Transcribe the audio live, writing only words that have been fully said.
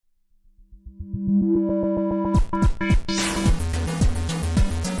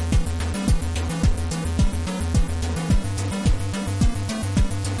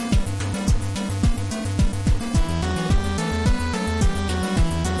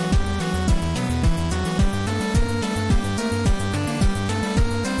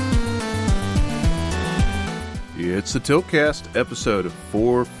It's the Tiltcast episode of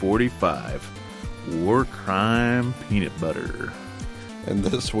 445, War Crime Peanut Butter. And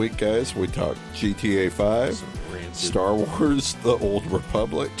this week, guys, we talk GTA 5, Star Wars, The Old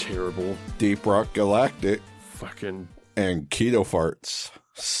Republic, terrible, Deep Rock Galactic, fucking, and Keto Farts.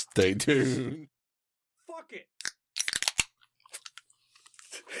 Stay tuned. fuck it.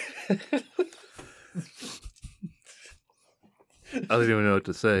 I don't even know what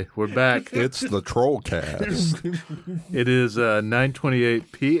to say. We're back. It's the Trollcast. It is 9:28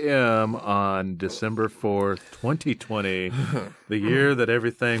 p.m. on December 4th, 2020, the year that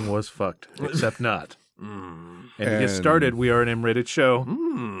everything was fucked, except not. And to get started, we are an M-rated show.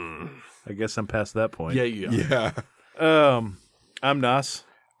 I guess I'm past that point. Yeah. I'm Nas.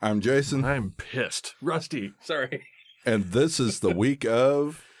 I'm Jason, I'm pissed. Rusty, sorry. and this is the week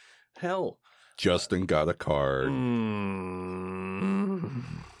of Hell. Justin Got a Card.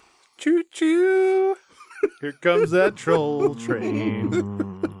 Choo-choo. Here comes that troll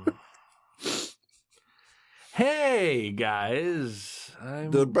train. Hey, guys.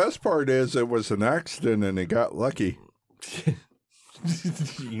 The best part is it was an accident and he got lucky.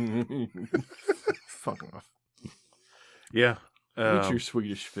 Fuck off. Yeah. What's your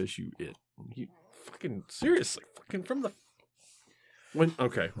Swedish fish, you it? You fucking, seriously, fucking from the...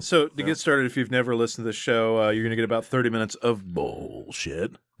 Okay. So, to get started, if you've never listened to the show, you're going to get about 30 minutes of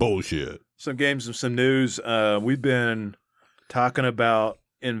bullshit. Bullshit. Some games and some news. We've been talking about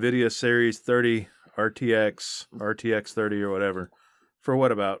NVIDIA Series 30 RTX 30 or whatever, for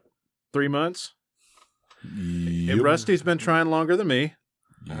what, about 3 months? Yep. And Rusty's been trying longer than me.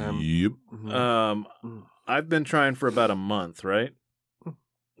 Yep. I've been trying for about a month, right?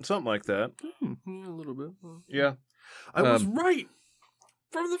 Something like that. A little bit. Yeah. I was right.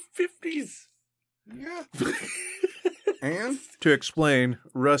 From the 50s. Yeah. And? To explain,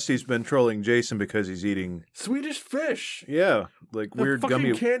 Rusty's been trolling Jason because he's eating, Swedish fish. like The weird fucking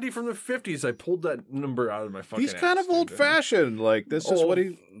gummy. candy from the 50s. I pulled that number out of my fucking He's kind ass, of dude. old-fashioned. Like, this is what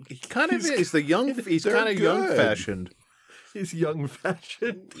he kind of is. He's the young. He's They're kind of good. young-fashioned. He's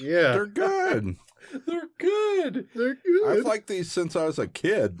young-fashioned. Yeah. They're good. They're good. They're good. I've liked these since I was a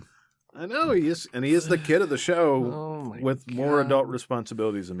kid. I know he is, and he is the kid of the show Oh my with more God. adult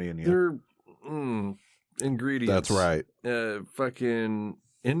responsibilities than me and you. They're ingredients. That's right. Fucking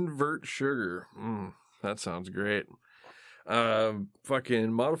invert sugar. That sounds great.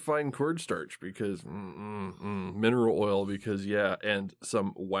 Fucking modifying cornstarch because mineral oil because and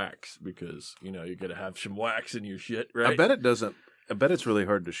some wax because you gotta have some wax in your shit, right? I bet it doesn't. I bet it's really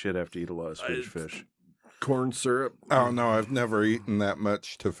hard to shit after you eat a lot of Swedish fish. Corn syrup. Oh, no, I've never eaten that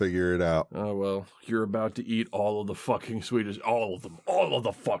much to figure it out. Oh well, you're about to eat all of the fucking Swedish, all of them,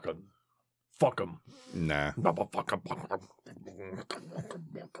 fuck them. Nah.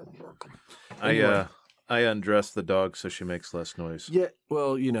 I undressed the dog so she makes less noise. Yeah,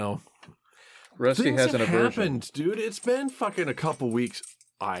 well, Rusty things has an have aversion. happened, dude. It's been fucking a couple weeks.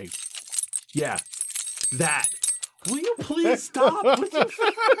 That. Will you please stop?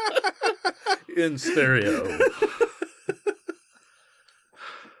 In stereo.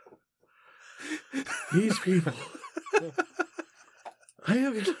 These people. I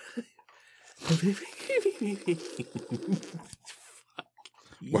have.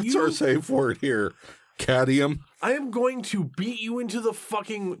 What's our safe word here? Cadmium? I am going to beat you into the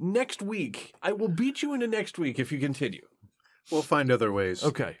fucking next week. I will beat you into next week if you continue. We'll find other ways.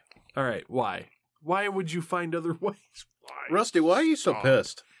 Okay. All right. Why? Why would you find other ways? Why? Rusty, why are you so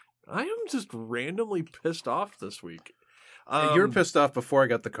pissed? I am just randomly pissed off this week. You were pissed off before I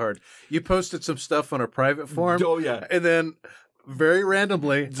got the card. You posted some stuff on our private forum. Oh, yeah. And then, very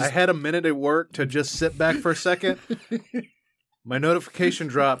randomly, I had a minute at work to just sit back for a second. My notification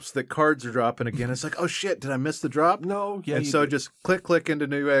drops that cards are dropping again. It's like, oh shit, did I miss the drop? No. Yeah. And so just click into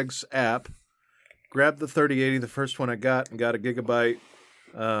Newegg's app, grab the 3080, the first one I got, and got a gigabyte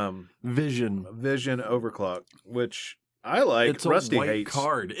Vision overclock, which I like. It's Rusty a white hates.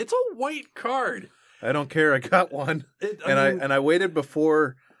 card. It's a white card. I don't care. I got one, I waited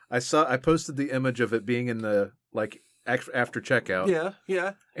before I posted the image of it being in the after checkout.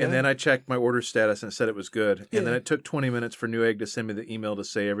 Yeah. And then I checked my order status and it said it was good. And then it took 20 minutes for Newegg to send me the email to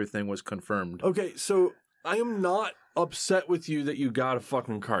say everything was confirmed. Okay, so I am not upset with you that you got a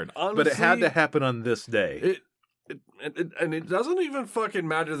fucking card. Honestly, But it had to happen on this day. And it doesn't even fucking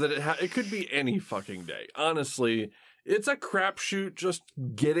matter that it could be any fucking day. Honestly, it's a crapshoot just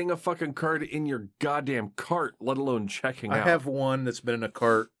getting a fucking card in your goddamn cart, let alone checking out. I have one that's been in a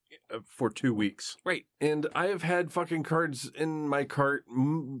cart for 2 weeks. Right. And I have had fucking cards in my cart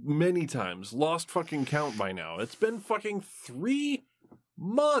many times. Lost fucking count by now. It's been fucking 3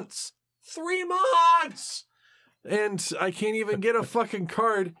 months. 3 months! And I can't even get a fucking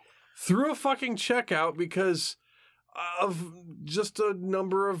card through a fucking checkout because of just a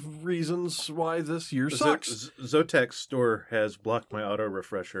number of reasons why this year sucks. Zotac store has blocked my auto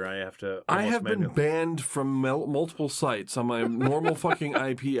refresher. I have to. I have been banned from multiple sites on my normal fucking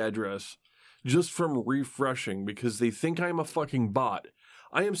IP address just from refreshing because they think I'm a fucking bot.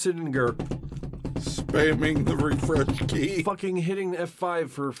 I am sitting there Spamming the refresh key. fucking hitting F5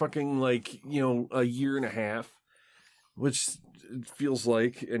 for fucking a year and a half, which it feels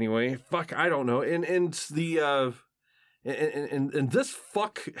like anyway. Fuck, I don't know. And the and this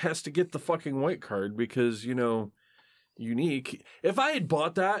fuck has to get the fucking white card because unique. If I had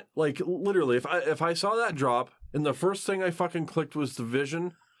bought that, literally, if I saw that drop and the first thing I fucking clicked was the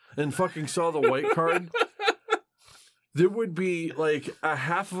vision and fucking saw the white card, there would be like a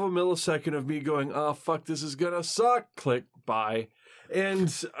half of a millisecond of me going, "Oh fuck, this is gonna suck." Click buy,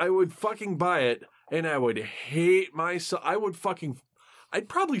 and I would fucking buy it, and I would hate myself. I'd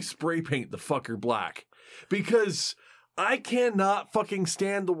probably spray paint the fucker black because I cannot fucking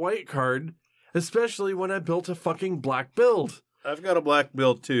stand the white card, especially when I built a fucking black build. I've got a black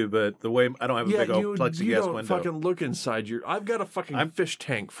build too, but the way I don't have a big old plexiglass you don't window. fucking look inside your. I've got a fucking fish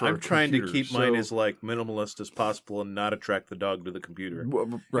tank for. I'm trying to keep mine as as minimalist as possible and not attract the dog to the computer.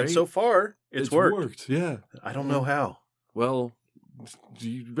 right. And so far, it's worked. Yeah. I don't know how. Well,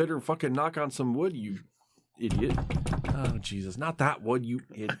 you better fucking knock on some wood, you idiot. Oh Jesus, not that wood, you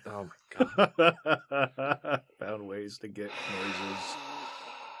idiot. Oh my God. Found ways to get noises.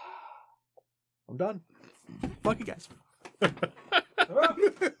 I'm done. Fuck you guys. Fuck you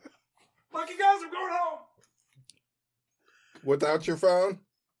guys, I'm going home. Without your phone?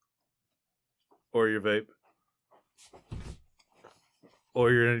 Or your vape.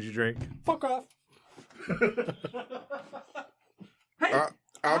 Or your energy drink. Fuck off. Hey,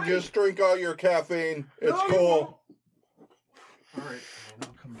 I'll just drink all your caffeine. It's No, you cool. won't. All right, fine,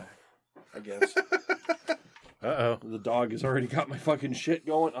 I'll come back. I guess. Uh-oh. The dog has already got my fucking shit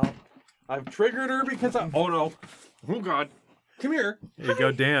going. Oh, I've triggered her because I. Oh no. Oh God. Come here. Here you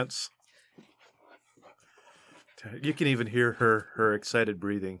go, dance. You can even hear her excited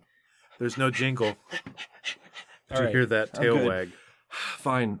breathing. There's no jingle. Did you hear that tail good. wag?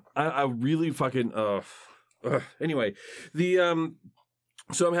 Fine. I really fucking. Anyway,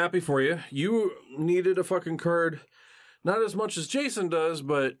 so I'm happy for you. You needed a fucking card, not as much as Jason does,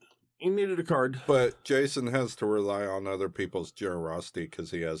 but you needed a card. But Jason has to rely on other people's generosity because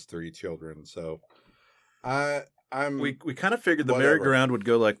he has 3 children. So I'm We kind of figured the Whatever. merry-go-round would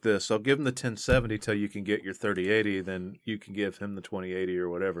go like this. I'll give him the 1070 till you can get your 3080, then you can give him the 2080 or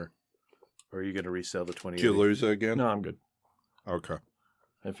whatever. Or are you going to resell the 2080? Did you lose it again? No, I'm good. Okay.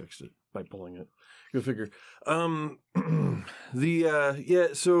 I fixed it by pulling it. Go figure.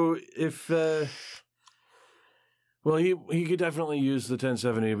 So if well, he could definitely use the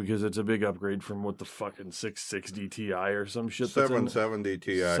 1070 because it's a big upgrade from what the fucking 660 Ti or some shit. 770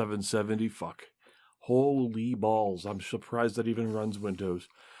 Ti. 770. Fuck. Holy balls! I'm surprised that even runs Windows.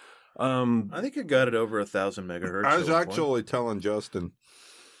 I think it got it over 1,000 megahertz. I was at one point. actually telling Justin.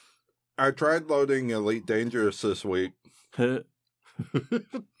 I tried loading Elite Dangerous this week, and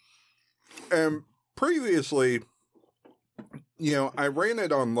previously, I ran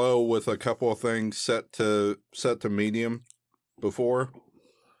it on low with a couple of things set to medium before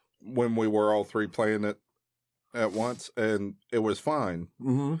when we were all 3 playing it at once, and it was fine.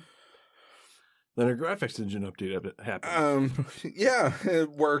 Mm-hmm. Then a graphics engine update happened. Yeah,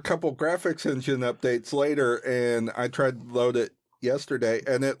 we're a couple graphics engine updates later, and I tried to load it yesterday,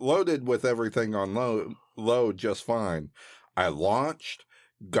 and it loaded with everything on low just fine. I launched,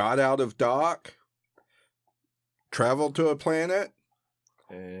 got out of dock, traveled to a planet,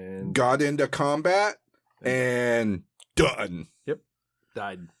 and got into combat, and done. Yep.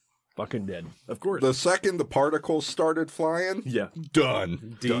 Died. Fucking dead. Of course. The second the particles started flying, Yeah.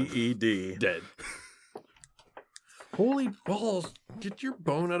 done. DED. Dead. Holy balls. Get your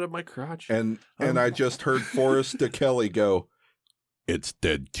bone out of my crotch. And I just heard Forrest DeKelly go, "It's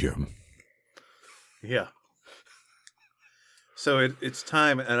dead, Jim." Yeah. So it's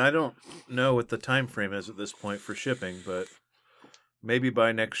time, and I don't know what the time frame is at this point for shipping, but maybe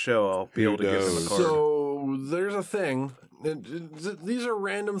by next show I'll be able to give them a knows? card. So there's a thing. These are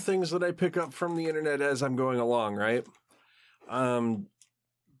random things that I pick up from the internet as I'm going along, right?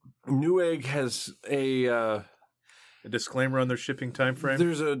 Newegg has a disclaimer on their shipping time frame?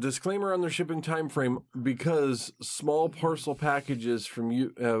 There's a disclaimer on their shipping time frame because small parcel packages from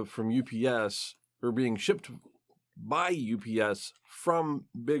UPS are being shipped by UPS from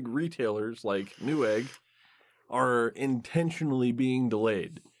big retailers like Newegg are intentionally being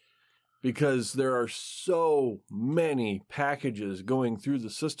delayed. because there are so many packages going through the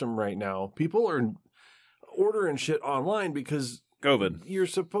system right now. People are ordering shit online because COVID. you're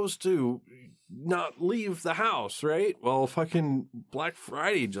supposed to not leave the house, right? Well, fucking Black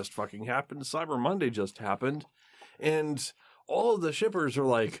Friday just fucking happened. Cyber Monday just happened. And all of the shippers are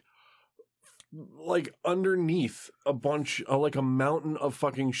like underneath a bunch, like a mountain of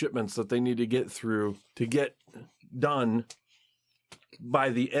fucking shipments that they need to get through to get done by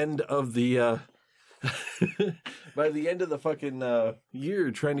the end of the by the end of the fucking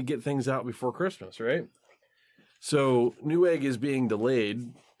year, trying to get things out before Christmas, right? So Newegg is being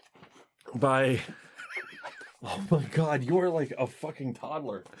delayed by. Oh my God, you are like a fucking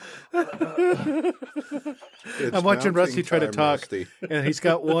toddler. It's I'm watching mounting Rusty try to time, talk, Rusty. and he's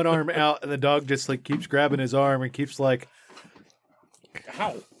got one arm out, and the dog just like keeps grabbing his arm and keeps like,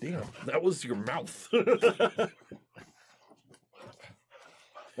 Ow, damn, that was your mouth.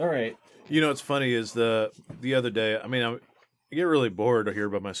 All right. You know what's funny is the other day, I mean, I get really bored here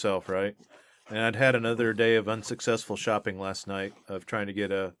by myself, right? And I'd had another day of unsuccessful shopping last night of trying to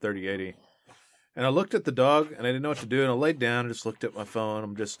get a 3080. And I looked at the dog, and I didn't know what to do, and I laid down and just looked at my phone.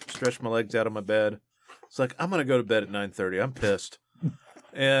 I'm just stretched my legs out on my bed. It's like, I'm going to go to bed at 9:30. I'm pissed.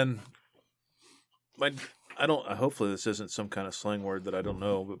 And hopefully this isn't some kind of slang word that I don't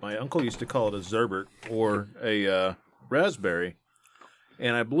know, but my uncle used to call it a zerbert or a raspberry.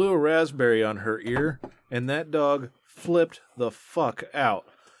 And I blew a raspberry on her ear, and that dog flipped the fuck out.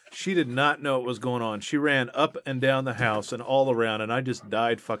 She did not know what was going on. She ran up and down the house and all around, and I just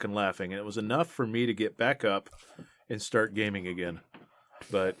died fucking laughing. And it was enough for me to get back up and start gaming again.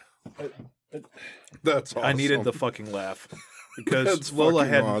 But That's awesome. I needed the fucking laugh because That's Lola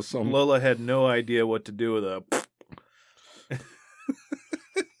fucking had awesome. Lola had no idea what to do with a.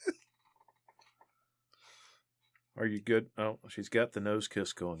 Are you good? Oh, she's got the nose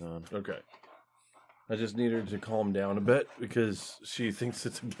kiss going on. Okay. I just need her to calm down a bit because she thinks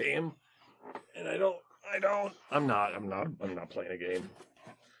it's a game. And I'm not playing a game.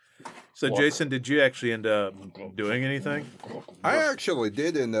 So, Well- Jason, did you actually end up doing anything? I actually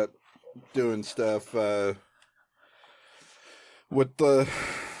did end up doing stuff with the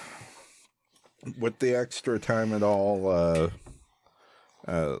extra time at all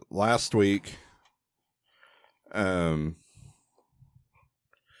last week. You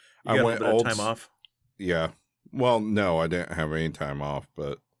I got a went little old bit of time off. Yeah. Well, no, I didn't have any time off,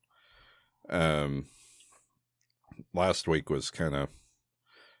 but last week was kind of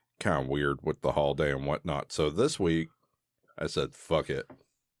weird with the holiday and whatnot. So this week, I said, fuck it.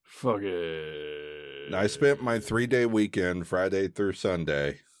 Fuck it. I spent my 3-day weekend, Friday through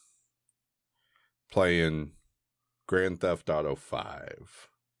Sunday, playing Grand Theft Auto 5.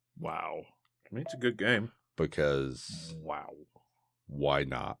 Wow. I mean, it's a good game. Because Wow. why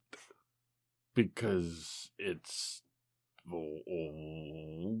not? Because it's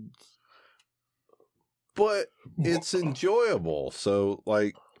old. But it's enjoyable. So,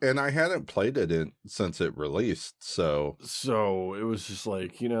 like, and I hadn't played it since it released. So, So it was just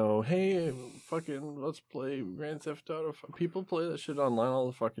like, hey, fucking, let's play Grand Theft Auto. People play that shit online all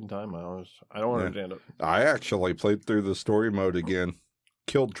the fucking time. I don't Yeah. understand it. I actually played through the story mode again.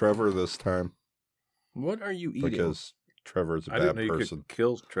 Killed Trevor this time What are you eating? because Trevor's a I didn't bad know you person. could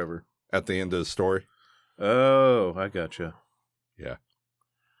kill Trevor. At the end of the story, Oh, I gotcha.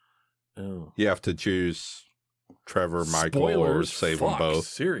 Oh. you have to choose Trevor, Michael, or save them Fuck, both.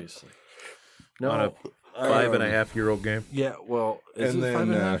 Seriously. On No. a 5.5-year-old game. Yeah, well, is And it then,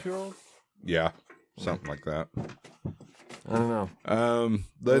 5.5-year-old? Yeah, something like that. I don't know.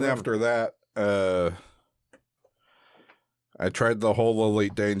 Then Oh. after that, I tried the whole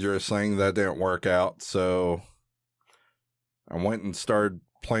Elite Dangerous thing. That didn't work out, so I went and started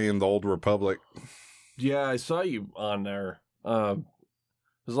playing the Old Republic. Yeah, I saw you on there. It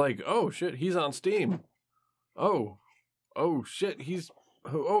was like, oh shit, he's on Steam. Oh shit, he's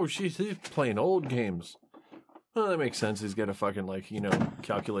playing old games. Well, that makes sense. He's got a fucking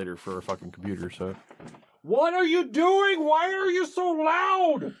calculator for a fucking computer. So, what are you doing? Why are you so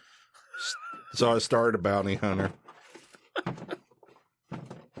loud? So I started a bounty hunter.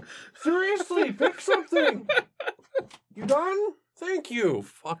 Seriously, pick something. You done? Thank you.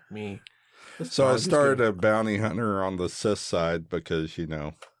 Fuck me. So I started a bounty hunter on the Sith side because,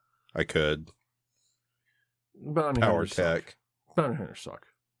 I could. Bounty Power hunters suck. tech. Bounty hunters suck.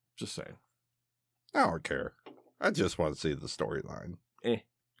 Just saying. I don't care. I just want to see the storyline.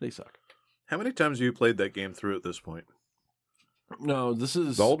 They suck. How many times have you played that game through at this point? No, this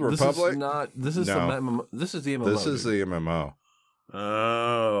is The Old Republic? This is No. the MMO. This is the MMO. This is dude. the MMO.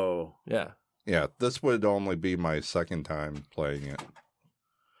 Oh. Yeah. Yeah, this would only be my second time playing it.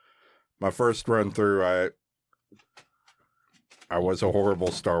 My first run through, I was a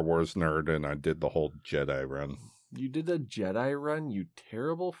horrible Star Wars nerd, and I did the whole Jedi run. You did a Jedi run, you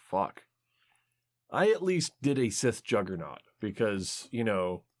terrible fuck. I at least did a Sith Juggernaut because, you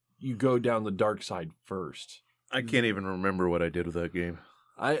know, you go down the dark side first. I can't even remember what I did with that game.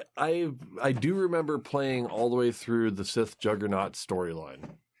 I do remember playing all the way through the Sith Juggernaut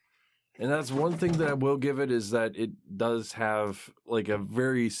storyline. And that's one thing that I will give it is that it does have like a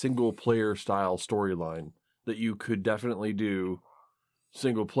very single player style storyline that you could definitely do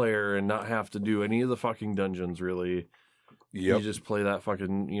single player and not have to do any of the fucking dungeons really. Yep. You just play that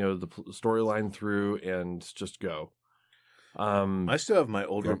fucking, you know, the storyline through and just go. I still have my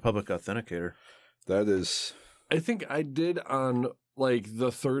Old Republic Authenticator. That is... I think I did on like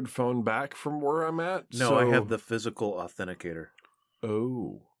the third phone back from where I'm at. No, I have the physical Authenticator.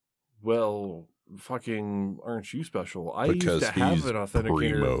 Oh. Well, fucking aren't you special? I Because used to have he's an authenticator.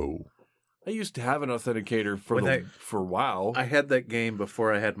 primo. I used to have an authenticator for WoW. I had that game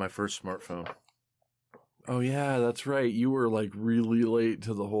before I had my first smartphone. Oh yeah, that's right. You were like really late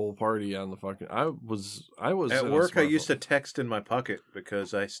to the whole party on the fucking. I was At in a work. I used to smartphone. text in my pocket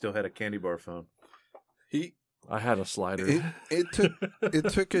because I still had a candy bar phone. I had a slider. It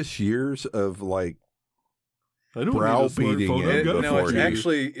took us years of like I don't browbeating need a smartphone. it I've got a before No, it's you-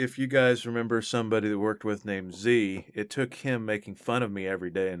 actually, if you guys remember somebody that worked with named Z, it took him making fun of me every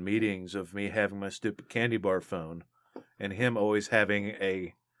day in meetings of me having my stupid candy bar phone and him always having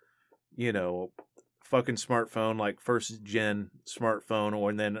a, you know, fucking smartphone, like first gen smartphone, or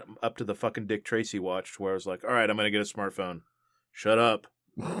and then up to the fucking Dick Tracy watch where I was like, all right, I'm going to get a smartphone. Shut up.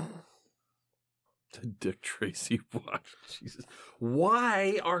 The Dick Tracy watch. Jesus,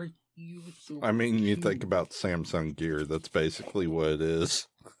 why are you so? I mean, you think about Samsung Gear. That's basically what it is.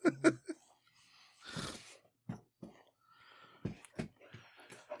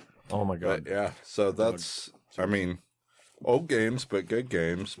 Oh my god. But yeah, so that's, I mean, old games, but good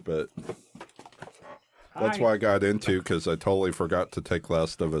games. But that's why I got into, because I totally forgot to take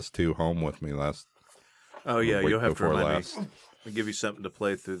Last of Us 2 home with me last Oh, yeah, week you'll have to before remind last. me. I'll give you something to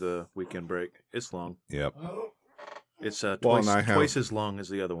play through the weekend break. It's long. Yep. It's Well, twice, and I have- twice as long as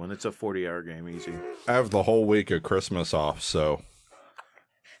the other one. It's a 40-hour game, easy. I have the whole week of Christmas off, so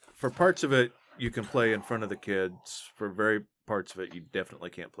For parts of it, you can play in front of the kids. For very parts of it, you definitely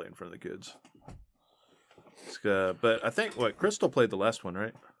can't play in front of the kids. But I think, Crystal played the last one,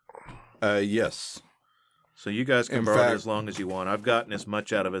 right? yes. So you guys can In borrow it fact- as long as you want. I've gotten as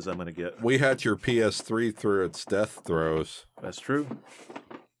much out of it as I'm going to get. We had your PS3 through its death throes, That's true.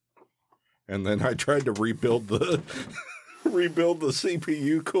 and then I tried to rebuild the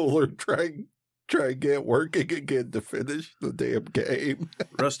CPU cooler, try and get it working again to finish the damn game.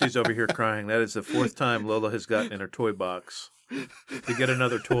 Rusty's over here crying. That is the fourth time Lola has gotten in her toy box to get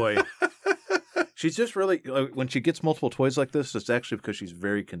another toy. She's just really, when she gets multiple toys like this, it's actually because she's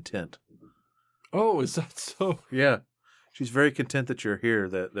very content. Oh, is that so? Yeah. She's very content that you're here,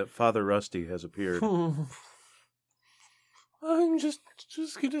 that Father Rusty has appeared. I'm just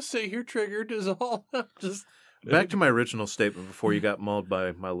gonna say you're triggered is all. Just Back to my original statement before you got mauled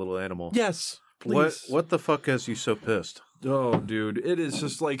by my little animal. yes, please. What the fuck has you so pissed? Oh, dude, it is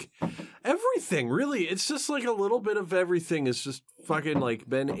just like everything. Really, it's just like a little bit of everything. Is just fucking like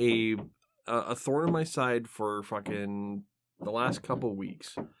been a thorn in my side for fucking the last couple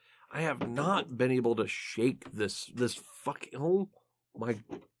weeks. I have not been able to shake this fucking. Oh my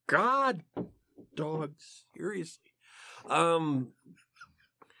god, dog! Seriously,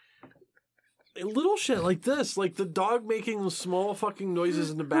 little shit like this, like the dog making the small fucking noises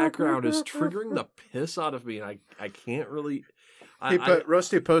in the background, is triggering the piss out of me, and I can't really.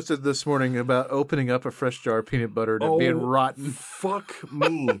 Rusty posted this morning about opening up a fresh jar of peanut butter and it being rotten. Fuck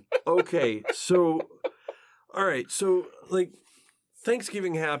me. Okay, so, all right, so like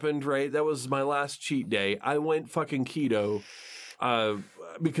Thanksgiving happened, right? That was my last cheat day. I went fucking keto,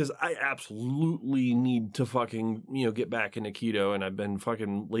 because I absolutely need to fucking get back into keto, and I've been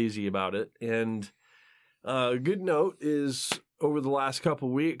fucking lazy about it. And good note is over the last couple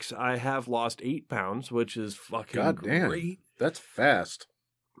weeks, I have lost 8 pounds, which is fucking God damn. great. That's fast.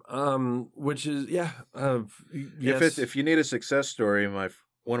 Which is yes. If you need a success story,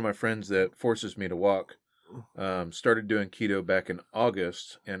 one of my friends that forces me to walk started doing keto back in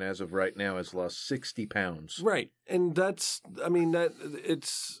August, and as of right now has lost 60 pounds. Right. And that's, I mean, that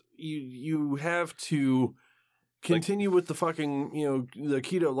it's, you have to continue with the fucking, the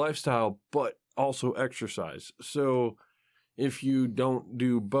keto lifestyle, but also exercise. So if you don't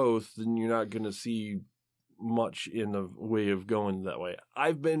do both, then you're not going to see much in the way of going that way.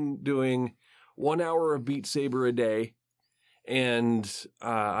 I've been doing 1 hour of Beat Saber a day, And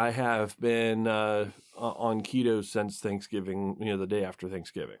I have been on keto since Thanksgiving, the day after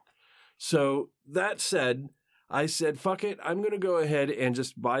Thanksgiving. So that said, I said, fuck it. I'm going to go ahead and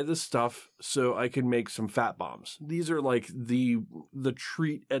just buy the stuff so I can make some fat bombs. These are like the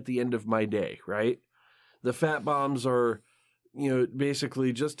treat at the end of my day, right? The fat bombs are,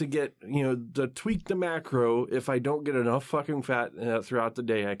 basically just to get, to tweak the macro. If I don't get enough fucking fat throughout the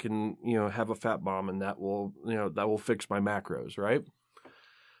day, I can, have a fat bomb and that will fix my macros, right?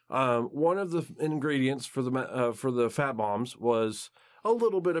 One of the ingredients for the fat bombs was a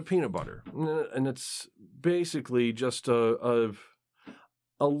little bit of peanut butter, and it's basically just a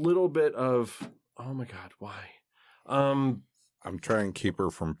little bit of, oh my God, why? I'm trying to keep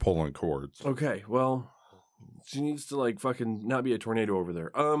her from pulling cords. Okay, well, she needs to like fucking not be a tornado over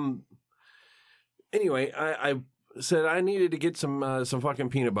there. Anyway, I said I needed to get some fucking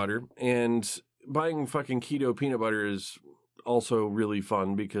peanut butter, and buying fucking keto peanut butter is also really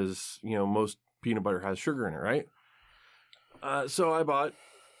fun because, most peanut butter has sugar in it, right? So I bought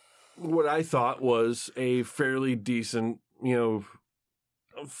what I thought was a fairly decent,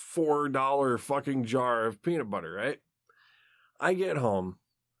 $4 fucking jar of peanut butter, right? I get home.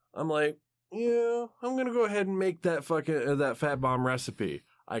 I'm like, yeah, I'm going to go ahead and make that fucking, that fat bomb recipe.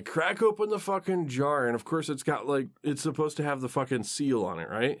 I crack open the fucking jar, and of course it's got like, it's supposed to have the fucking seal on it,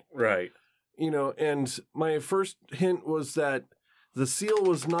 right? Right. And my first hint was that the seal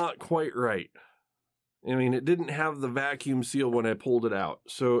was not quite right. I mean, it didn't have the vacuum seal when I pulled it out.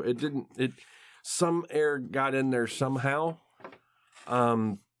 So some air got in there somehow.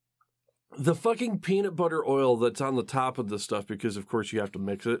 The fucking peanut butter oil that's on the top of the stuff, because of course you have to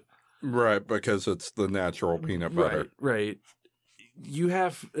mix it. Right, because it's the natural peanut butter. Right. You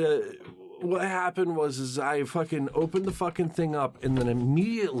have, what happened was I fucking opened the fucking thing up and then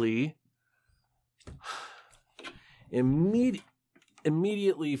immediately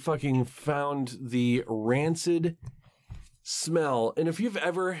fucking found the rancid smell. And if you've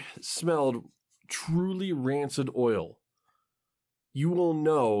ever smelled truly rancid oil, you will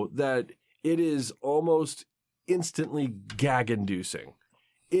know that it is almost instantly gag-inducing.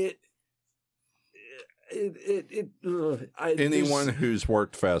 Anyone who's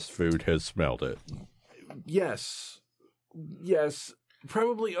worked fast food has smelled it. Yes.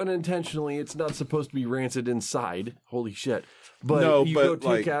 Probably unintentionally. It's not supposed to be rancid inside. Holy shit! But no, you but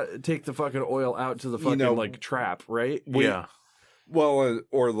go take the fucking oil out to the fucking trap, right? Yeah. Well,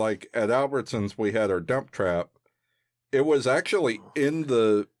 or like at Albertsons, we had our dump trap. It was actually in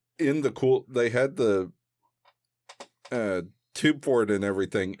the cool. They had the tube for it and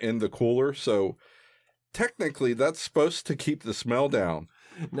everything in the cooler, so technically that's supposed to keep the smell down.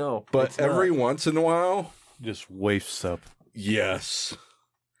 No, but every once in a while, just wafts up. Yes.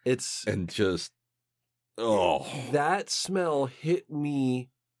 And just, that smell hit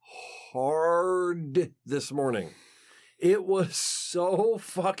me hard this morning. It was so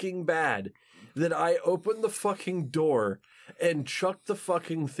fucking bad that I opened the fucking door and chucked the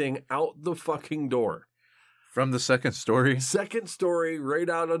fucking thing out the fucking door. From the second story? Second story, right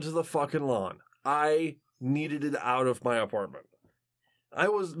out onto the fucking lawn. I needed it out of my apartment. I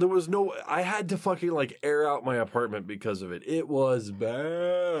had to fucking like air out my apartment because of it. It was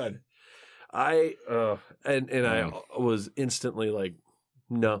bad. I was instantly like,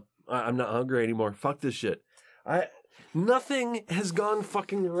 no, I'm not hungry anymore. Fuck this shit. Nothing has gone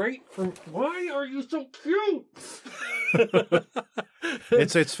fucking right from, why are you so cute?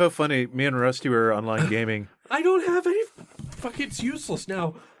 It's so funny. Me and Rusty were online gaming. I don't have any, fuck, it's useless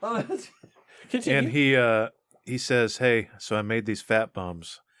now. Continue. And he says, hey, so I made these fat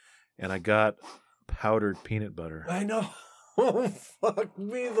bombs, and I got powdered peanut butter. I know. Oh, fuck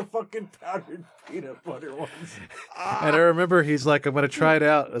me, the fucking powdered peanut butter ones. And I remember he's like, I'm going to try it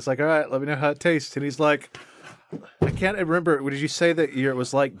out. It's like, all right, let me know how it tastes. And he's like, I can't remember. Did you say that it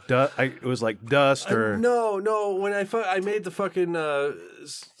was like it was like dust or? No. When I made the fucking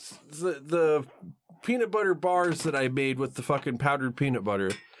the peanut butter bars that I made with the fucking powdered peanut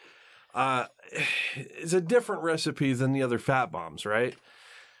butter, it's a different recipe than the other fat bombs, right?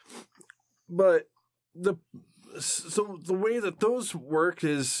 But the way that those work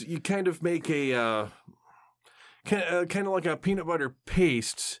is you kind of make a kind of like a peanut butter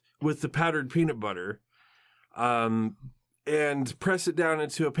paste with the powdered peanut butter, and press it down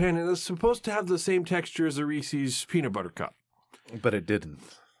into a pan, and it's supposed to have the same texture as a Reese's peanut butter cup. But it didn't.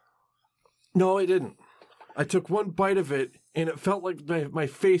 No, it didn't. I took one bite of it, and it felt like my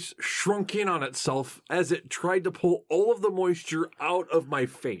face shrunk in on itself as it tried to pull all of the moisture out of my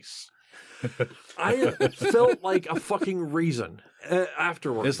face. I felt like a fucking raisin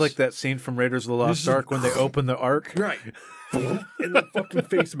afterwards. It's like that scene from Raiders of the Lost Ark when they open the Ark. Right. And the fucking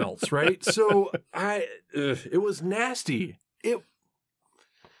face melts, right? So it was nasty.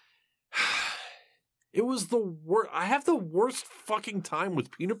 It was the worst. I have the worst fucking time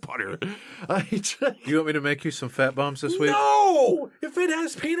with peanut butter. You want me to make you some fat bombs this week? No! If it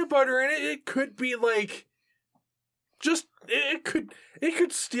has peanut butter in it, it could be like it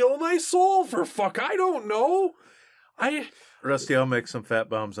could steal my soul for fuck. I don't know. Rusty, I'll make some fat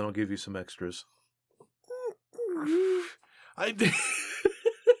bombs and I'll give you some extras. I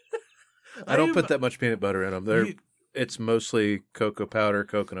don't put that much peanut butter in them. It's mostly cocoa powder,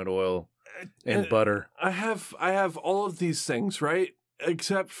 coconut oil, and butter. I have all of these things, right?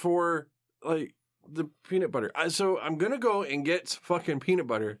 Except for like the peanut butter. So I'm gonna go and get some fucking peanut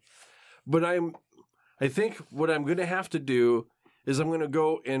butter, but I think what I'm gonna have to do is I'm gonna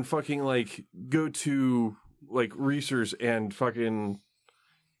go and fucking like go to like Reese's and fucking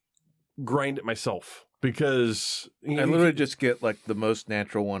grind it myself because I literally just get like the most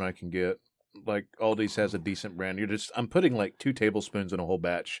natural one I can get. Like Aldi's has a decent brand. I'm putting like 2 tablespoons in a whole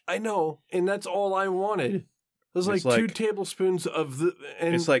batch. I know, and that's all I wanted. It was like 2 tablespoons of the.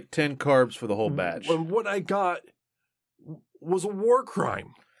 And it's like 10 carbs for the whole batch. And what I got was a war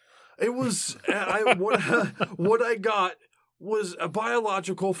crime. It was what I got was a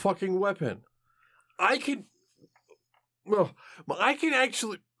biological fucking weapon. I can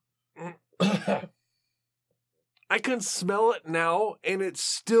actually. I can smell it now, and it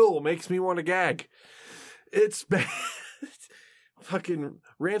still makes me want to gag. It's bad. Fucking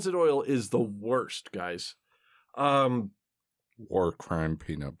rancid oil is the worst, guys. War crime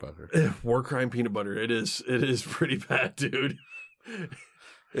peanut butter. War crime peanut butter. It is pretty bad, dude.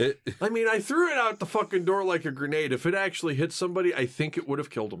 I mean, I threw it out the fucking door like a grenade. If it actually hit somebody, I think it would have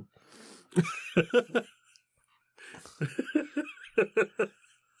killed him.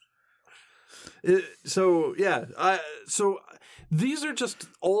 So these are just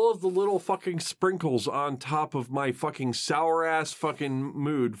all of the little fucking sprinkles on top of my fucking sour ass fucking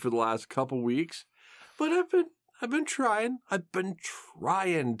mood for the last couple weeks. But I've been trying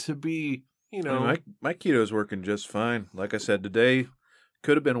to be, you know. My keto's working just fine. Like I said, today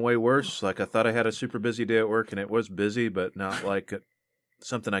could have been way worse. Like I thought I had a super busy day at work, and it was busy, but not like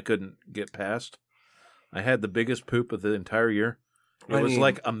something I couldn't get past. I had the biggest poop of the entire year. It was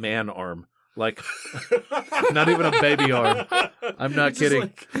like a man arm. Like, not even a baby arm. I'm not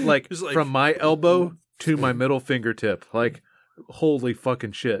kidding. Like from my elbow to my middle fingertip. Like, holy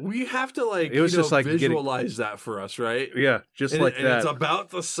fucking shit. We have to it was just like visualize that for us, right? Yeah, just and like that. It's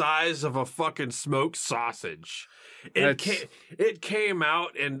about the size of a fucking smoked sausage. It came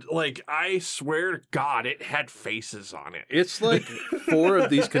out and like I swear to God, it had faces on it. It's like 4 of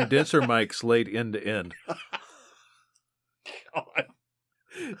these condenser mics laid end to end. God.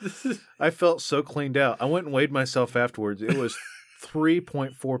 I felt so cleaned out. I went and weighed myself afterwards. It was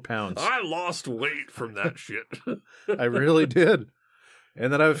 3.4 pounds. I lost weight from that shit. I really did.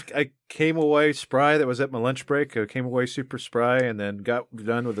 And then I came away spry. That was at my lunch break. I came away super spry and then got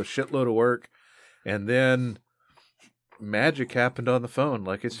done with a shitload of work. And then magic happened on the phone.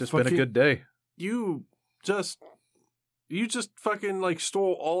 Like, it's just been a good day. You just fucking like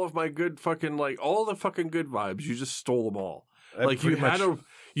stole all of my good fucking like all the fucking good vibes. You just stole them all. Like you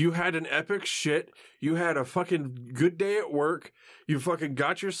had an epic shit. You had a fucking good day at work. You fucking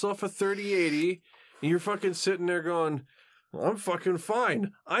got yourself a 3080, and you're fucking sitting there going, well, "I'm fucking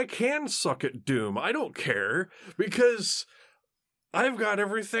fine. I can suck at Doom. I don't care because I've got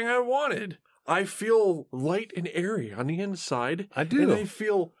everything I wanted. I feel light and airy on the inside. I do. And I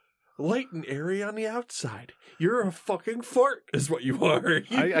feel light and airy on the outside. You're a fucking fart, is what you are.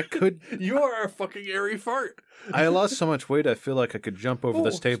 You are a fucking airy fart. I lost so much weight, I feel like I could jump over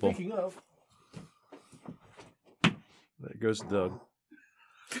this table. Speaking of. There goes Doug.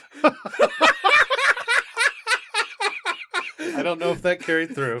 I don't know if that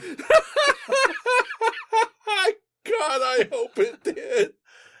carried through. God, I hope it did.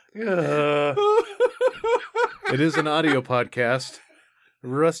 It is an audio podcast.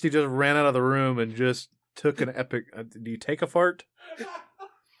 Rusty just ran out of the room and just took an epic... do you take a fart?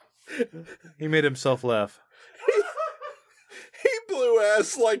 He made himself laugh. He blew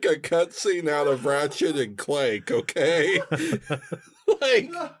ass like a cutscene out of Ratchet and Clank, okay?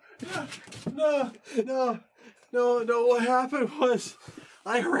 Like... No. What happened was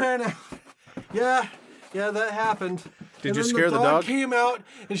I ran out. Yeah, that happened. Did you then scare the dog? Came out,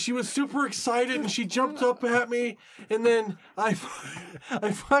 and she was super excited, and she jumped up at me, and then I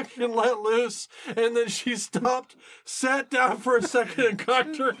fucking let loose, and then she stopped, sat down for a second, and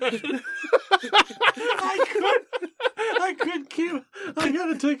cocked her head. I couldn't keep. I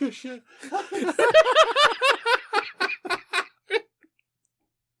gotta take a shit.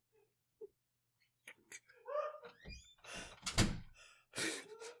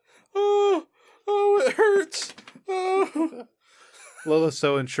 Oh, it hurts. Oh. Lola's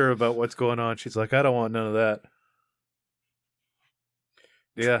so unsure about what's going on. She's like, I don't want none of that.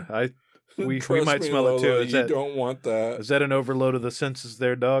 Yeah, we Trust might me, smell it too. Lola, you don't want that. Is that an overload of the senses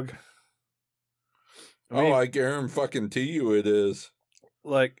there, dog? I guarantee you it is.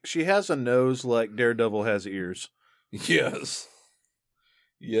 Like, she has a nose like Daredevil has ears. Yes.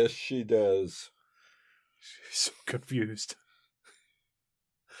 Yes, she does. She's so confused.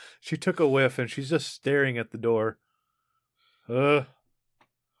 She took a whiff and she's just staring at the door. She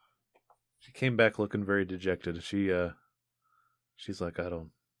came back looking very dejected. She's like,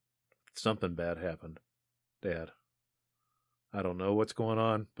 something bad happened, Dad. I don't know what's going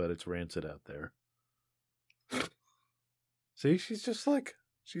on, but it's rancid out there. See, she's just like,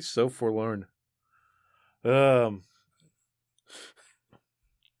 she's so forlorn. Well,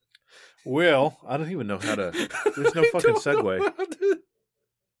 I don't even know how to, there's no fucking segue.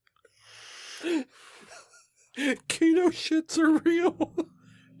 Keto shits are real.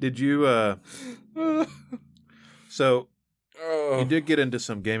 Did you, so Oh. you did get into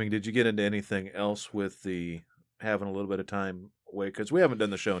some gaming. Did you get into anything else with the having a little bit of time away? Because we haven't done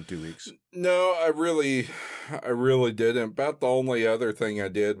the show in 2 weeks. No, I really didn't. About the only other thing I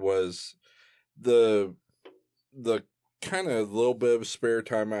did was the kind of little bit of spare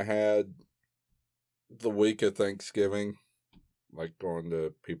time I had the week of Thanksgiving, like going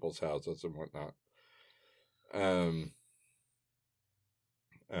to people's houses and whatnot.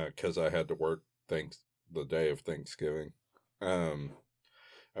 Because I had to work the day of Thanksgiving.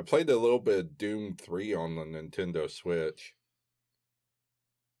 I played a little bit of Doom 3 on the Nintendo Switch.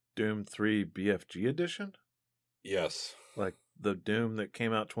 Doom 3 BFG edition? Yes. Like the Doom that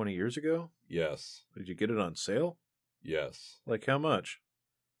came out 20 years ago? Yes. Did you get it on sale? Yes. Like how much?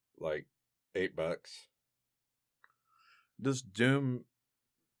 Like $8. Does Doom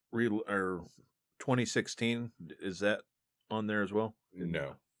or 2016, is that on there as well?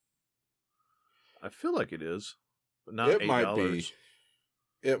 No. I feel like it is, but not It $8. might be.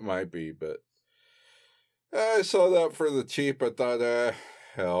 It might be, but I saw that for the cheap. I thought,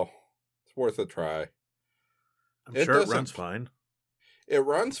 hell, it's worth a try. I'm It sure it doesn't- runs fine. It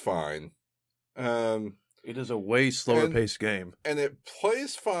runs fine. It is a way slower paced game. And it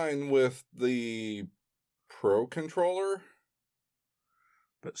plays fine with the Pro controller.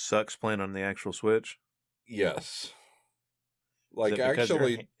 But sucks playing on the actual Switch. Yes. Is Like, it because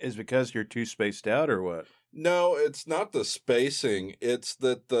actually, is because you're too spaced out or what? no, it's not the spacing. It's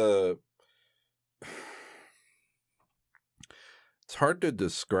that it's hard to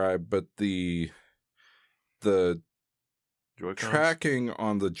describe, but the Joy-Cons? tracking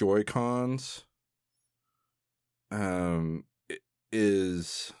on the Joy-Cons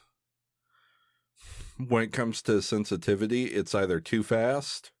is, when it comes to sensitivity, it's either too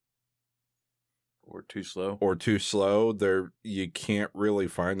fast Or too slow? or too slow. You can't really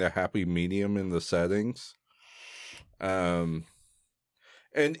find a happy medium in the settings. And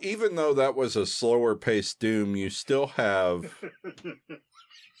even though that was a slower paced Doom, you still have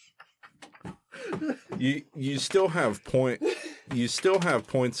you still have points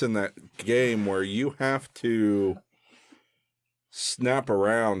in that game where you have to snap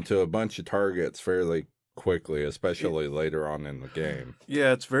around to a bunch of targets fairly quickly, especially later on in the game.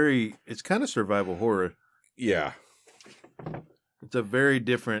 Yeah, it's kind of survival horror. Yeah. It's a very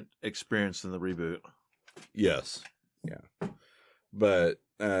different experience than the reboot. Yes. Yeah. But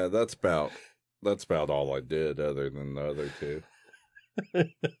that's about all I did other than the other two.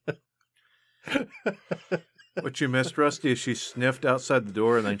 What you missed, Rusty, is she sniffed outside the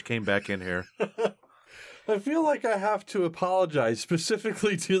door and then came back in here. I feel like I have to apologize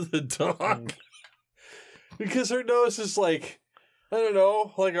specifically to the dog because her nose is like, I don't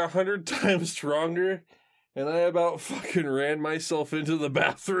know, like 100 times stronger, and I about fucking ran myself into the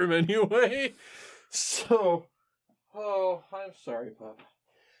bathroom anyway. So, I'm sorry, Pop.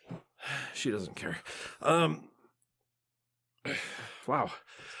 She doesn't care. Wow.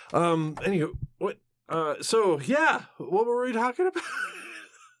 Anywho, what? So yeah, what were we talking about?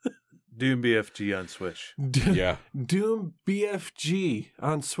 Doom BFG on Switch. Yeah. Doom BFG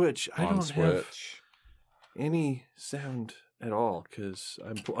on Switch. I On don't have Switch. any sound at all because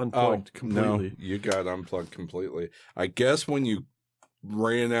I'm Oh, unplugged completely. no, you got unplugged completely. I guess when you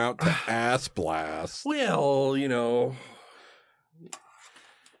ran out to ass blast. Well,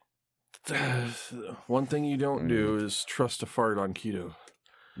 one thing you don't do is trust a fart on keto.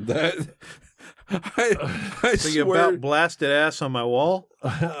 That I So you swear, about blasted ass on my wall?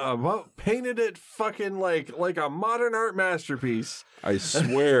 Well, painted it fucking like a modern art masterpiece. I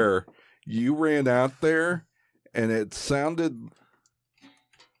swear, you ran out there, and it sounded,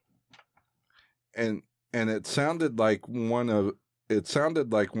 and it sounded like one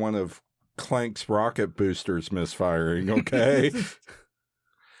of Clank's rocket boosters misfiring. Okay,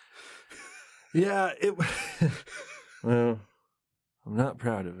 Yeah, it. Well, I'm not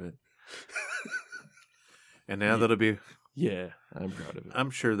proud of it. And now that'll be, Yeah, I'm proud of it.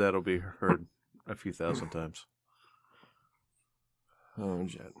 I'm sure that'll be heard a few thousand times. Oh,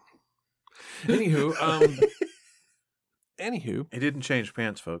 Jet. Anywho, He didn't change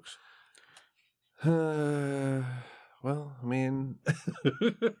pants, folks. well, I mean,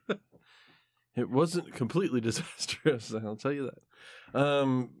 it wasn't completely disastrous. I'll tell you that.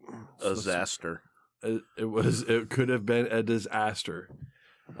 A disaster. It could have been a disaster.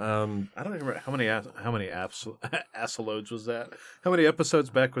 I don't even remember how many assaloads was that? How many episodes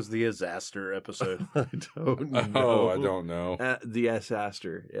back was the disaster episode? I don't know. oh, I don't know. The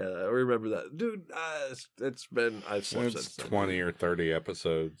disaster. Yeah, I remember that, dude. It's been I've slept It's since then. 20 or 30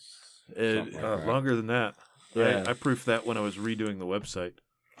 episodes. Something like that. Longer than that. Yeah. I proofed that when I was redoing the website.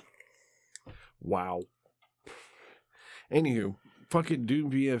 Wow. Anywho, fucking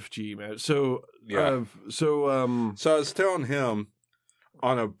Doom BFG, man. So Yeah. So I was telling him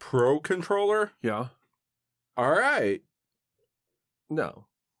on a pro controller, yeah. all right, No.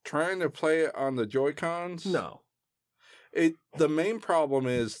 trying to play it on the Joy-Cons. No. The main problem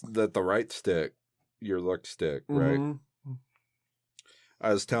is that the right stick, your look stick, right? Mhm.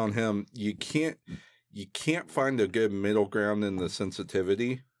 I was telling him you can't find a good middle ground in the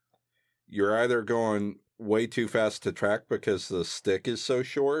sensitivity. You're either going way too fast to track because the stick is so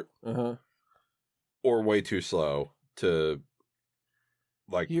short, Uh-huh. or way too slow to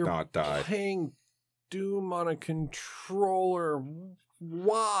You're not die. playing Doom on a controller.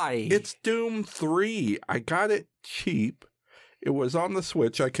 Why? It's Doom 3. I got it cheap. It was on the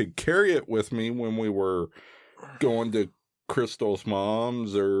Switch. I could carry it with me when we were going to Crystal's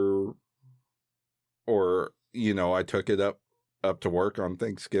mom's or I took it up to work on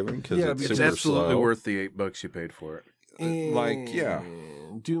Thanksgiving because Yeah, it's because It's super absolutely slow. worth the $8 you paid for it. yeah.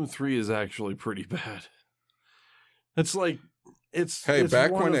 Doom 3 is actually pretty bad. It's like it's Hey, it's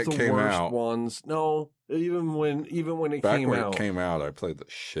back one when of it the came worst out- ones. No, even when it Back came when out. it came out, I played the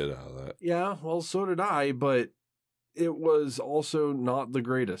shit out of that. Yeah, well, so did I, but it was also not the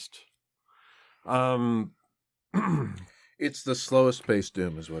greatest. It's the slowest paced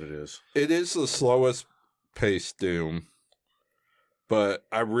Doom is what it is. It is the slowest paced Doom, but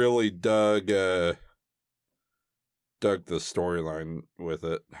I really dug the storyline with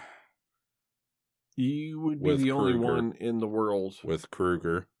it. You would be With the only Kruger. one in the world. With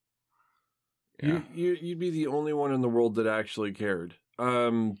Kruger. Yeah. You'd be the only one in the world that actually cared.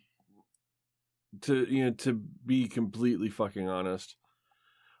 To be completely fucking honest.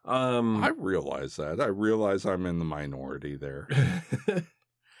 I realize that. I realize I'm in the minority there.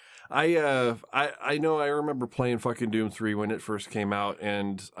 I know I remember playing fucking Doom 3 when it first came out,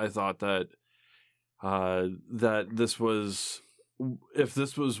 and I thought that that this was, if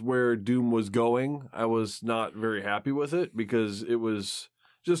this was where Doom was going, I was not very happy with it because it was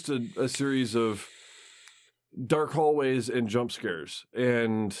just a series of dark hallways and jump scares.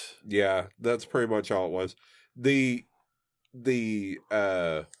 And Yeah, that's pretty much all it was. The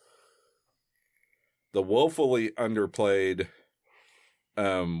woefully underplayed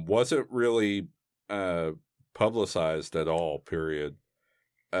wasn't really publicized at all, period.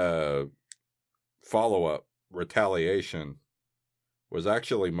 Follow-up, Retaliation, was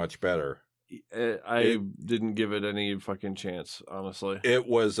actually much better. I didn't give it any fucking chance, honestly. It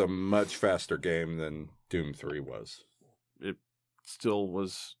was a much faster game than Doom 3 was. It still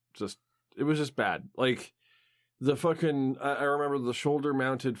was just, it was just bad. Like, the fucking, I remember the shoulder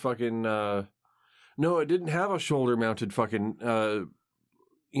mounted fucking, no, it didn't have a shoulder mounted fucking,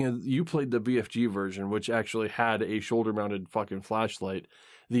 you played the BFG version, which actually had a shoulder mounted fucking flashlight.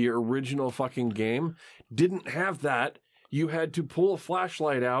 The original fucking game didn't have that. You had to pull a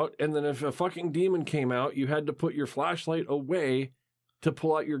flashlight out, and then if a fucking demon came out, you had to put your flashlight away to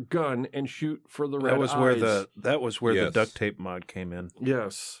pull out your gun and shoot for the red That was where Yes. the duct tape mod came in.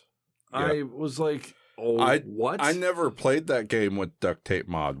 Yes. Yeah. I was like, oh, what? I never played that game with duct tape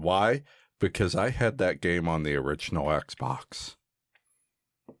mod. Why? Because I had that game on the original Xbox.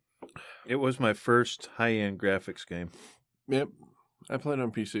 It was my first high-end graphics game. Yep. I played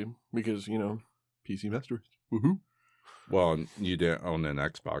on PC because, PC Master Race. Woohoo. Well, you didn't own an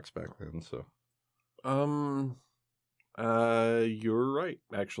Xbox back then, so. You're right,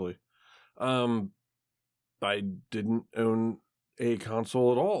 actually. I didn't own a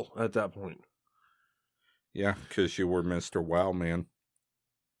console at all at that point. Yeah, because you were Mr. Wow Man.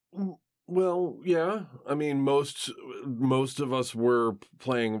 Well, yeah. I mean, most of us were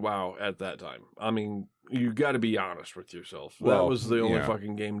playing WoW at that time. I mean, you got to be honest with yourself. Well, that was the only yeah.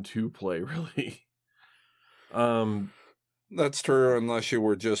 fucking game to play, really. That's true, unless you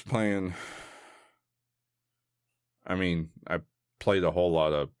were just playing. I mean, I played a whole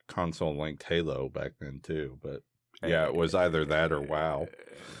lot of console-linked Halo back then, too, but yeah, it was either that or WoW.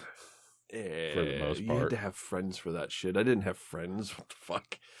 For the most You had part. to have friends for that shit. I didn't have friends. What the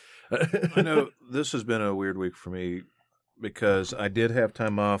fuck? I know this has been a weird week for me because I did have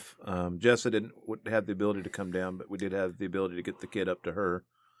time off. Jessa didn't have the ability to come down, but we did have the ability to get the kid up to her.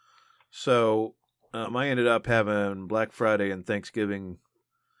 So I ended up having Black Friday and Thanksgiving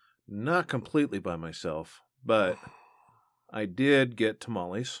not completely by myself, but I did get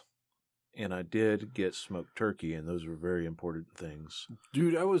tamales and I did get smoked turkey, and those were very important things.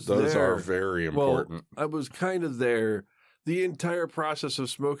 Dude, I was Those there. are very important. Well, I was kind of there. The entire process of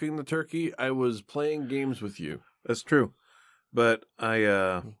smoking the turkey, I was playing games with you. That's true. But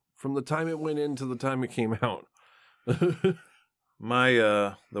From the time it went in to the time it came out. the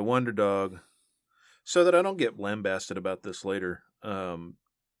Wonder Dog, so that I don't get lambasted about this later,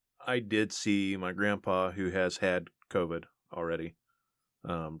 I did see my grandpa, who has had COVID already,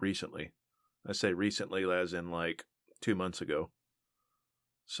 recently. I say recently as in like 2 months ago.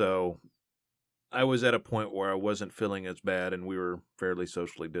 So I was at a point where I wasn't feeling as bad, and we were fairly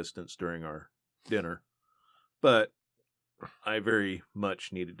socially distanced during our dinner. But I very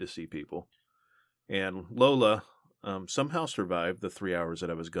much needed to see people. And Lola somehow survived the 3 hours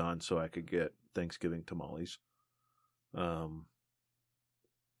that I was gone so I could get Thanksgiving tamales. That's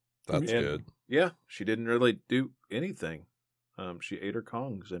and, good. Yeah, she didn't really do anything. She ate her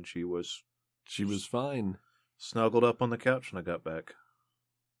Kongs, and she was fine. snuggled up on the couch when I got back.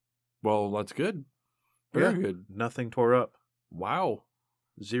 Well, that's good. Very good. Nothing tore up. Wow.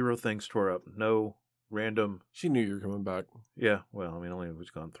 0 things tore up. No random. She knew you were coming back. Yeah, well, I mean, only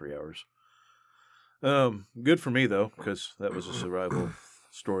was gone 3 hours. Good for me though, because that was a survival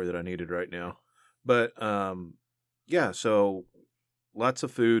story that I needed right now. But yeah, so lots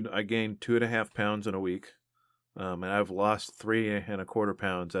of food. I gained 2.5 pounds in a week, and I've lost 3.25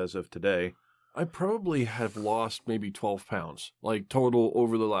 pounds as of today. I probably have lost maybe 12 pounds, like total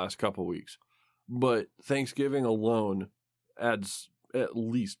over the last couple weeks. But Thanksgiving alone adds at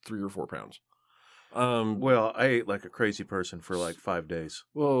least 3 or 4 pounds. Well, I ate like a crazy person for like 5 days.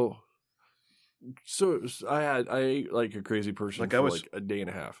 Well, so I ate like a crazy person Like for I was- like a day and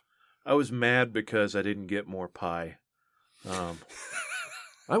a half. I was mad because I didn't get more pie. I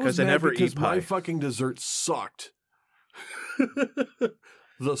 'Cause was I mad never because eat pie. my fucking dessert sucked.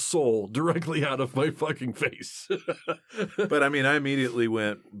 The soul directly out of my fucking face. But I mean, I immediately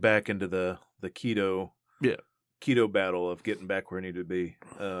went back into the keto battle of getting back where I needed to be.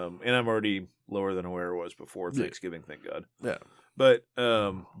 And I'm already lower than where I was before Thanksgiving, thank God. Yeah. But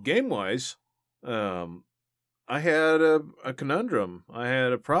game wise, I had a conundrum. I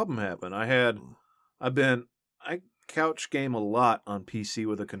had a problem happen. I couch game a lot on PC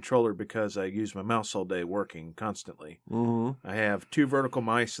with a controller because I use my mouse all day working constantly. Mm-hmm. I have 2 vertical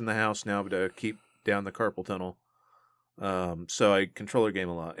mice in the house now to keep down the carpal tunnel. So I controller game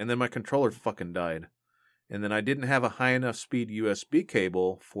a lot. And then my controller fucking died. And then I didn't have a high enough speed USB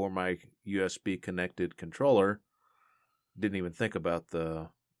cable for my USB connected controller. Didn't even think about the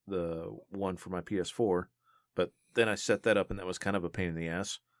one for my PS4. But then I set that up, and that was kind of a pain in the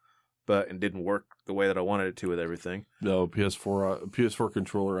ass. But it didn't work the way that I wanted it to with everything. No, PS4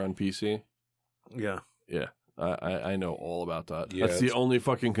 controller on PC. Yeah. Yeah. I know all about that. Yeah, That's the it's- only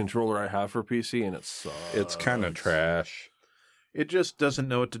fucking controller I have for PC, and it sucks. It's kind of trash. It just doesn't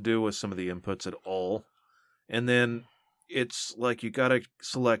know what to do with some of the inputs at all. And then it's like you got to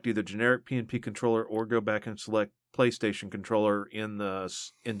select either generic PNP controller or go back and select PlayStation controller in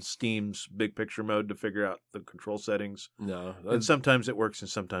Steam's big picture mode to figure out the control settings. No. And sometimes it works and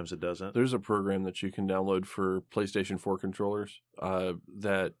sometimes it doesn't. There's a program that you can download for PlayStation 4 controllers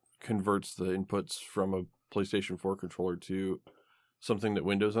that converts the inputs from a PlayStation 4 controller to something that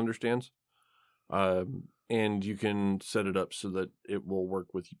Windows understands. And you can set it up so that it will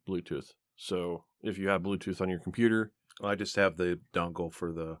work with Bluetooth. So if you have Bluetooth on your computer, I just have the dongle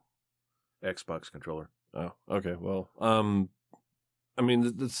for the Xbox controller. Oh, okay. Well, I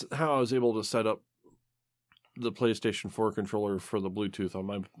mean, that's how I was able to set up the PlayStation 4 controller for the Bluetooth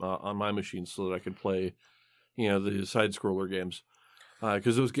on my machine so that I could play, the side scroller games.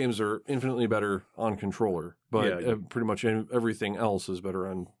 Because those games are infinitely better on controller, but pretty much everything else is better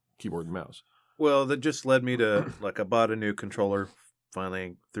on keyboard and mouse. Well, that just led me to, I bought a new controller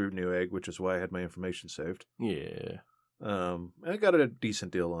finally through Newegg, which is why I had my information saved. Yeah. I got a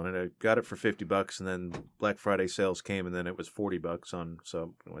decent deal on it. I got it for $50, and then Black Friday sales came, and then it was $40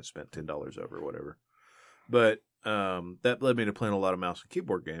 so I spent $10 over or whatever. But that led me to playing a lot of mouse and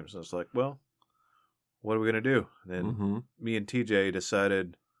keyboard games. And I was like, well, what are we going to do? And then me and TJ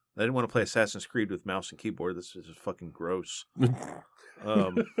decided I didn't want to play Assassin's Creed with mouse and keyboard. This is fucking gross.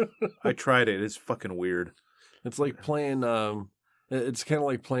 I tried it. It's fucking weird. It's like playing, it's kind of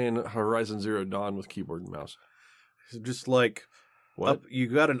like playing Horizon Zero Dawn with keyboard and mouse. It's just like, you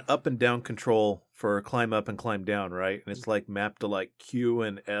got an up and down control for climb up and climb down, right? And it's mapped to Q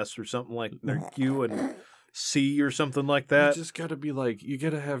and S or something or Q and C or something like that. You just got to be you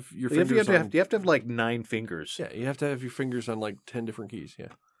got to have your fingers you have to have 9 fingers. Yeah, you have to have your fingers on 10 different keys, yeah.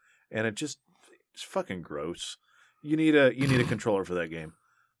 And it's fucking gross. You need a controller for that game.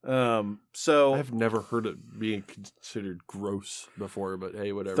 So I've never heard it being considered gross before, but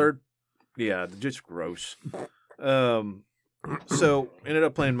hey, whatever. Just gross. So ended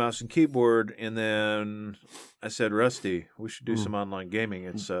up playing mouse and keyboard, and then I said, Rusty, we should do some online gaming.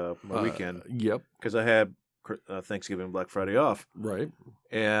 It's my weekend. Yep. Because I had Thanksgiving and Black Friday off. Right.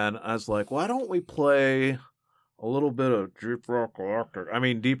 And I was like, why don't we play a little bit of Deep Rock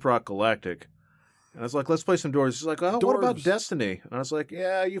Galactic? And I was like, let's play some Dwarves. He's like, oh, what about Destiny? And I was like,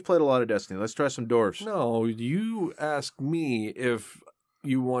 yeah, you've played a lot of Destiny. Let's try some Dwarves. No, you asked me if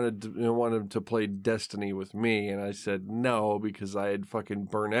you wanted to play Destiny with me, and I said no because I had fucking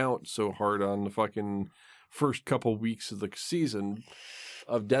burnt out so hard on the fucking first couple weeks of the season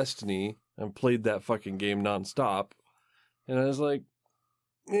of Destiny and played that fucking game nonstop. And I was like,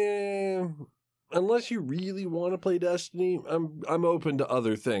 unless you really want to play Destiny, I'm open to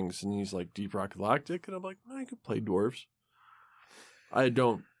other things. And he's like, Deep Rock Galactic, and I'm like, I could play Dwarves. I'd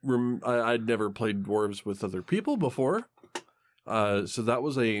never played Dwarves with other people before. So that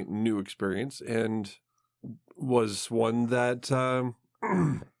was a new experience and was one that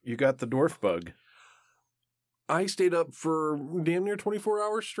you got the dwarf bug. I stayed up for damn near 24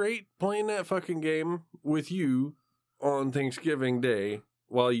 hours straight playing that fucking game with you on Thanksgiving Day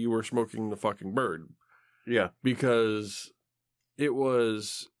while you were smoking the fucking bird. Yeah. Because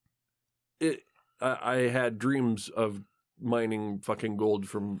I had dreams of mining fucking gold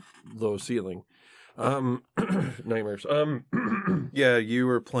from low ceiling. Nightmares. Yeah, you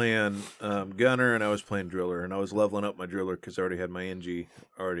were playing Gunner and I was playing Driller, and I was leveling up my Driller because I already had my NG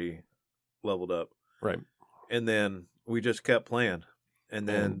already leveled up. Right. And then we just kept playing. And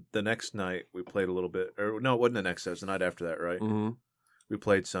then the next night we played a little bit. Or no, it wasn't the next night. It was the night after that, right? Mm-hmm. We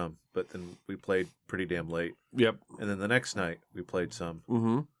played some, but then we played pretty damn late. Yep. And then the next night we played some.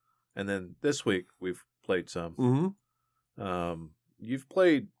 Mm-hmm. And then this week we've played some. Mm-hmm. You've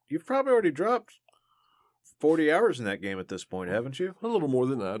probably already dropped 40 hours in that game at this point, haven't you? A little more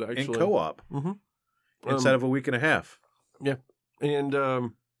than that, actually. In co-op. Mm-hmm. Instead of a week and a half. Yeah.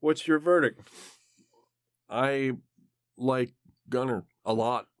 And what's your verdict? I like Gunner a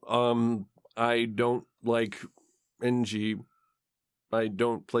lot. I don't like NG. I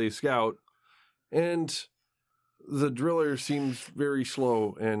don't play Scout. And the Driller seems very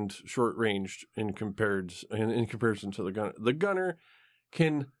slow and short-ranged in comparison to the Gunner. The Gunner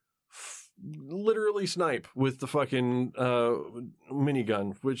can literally snipe with the fucking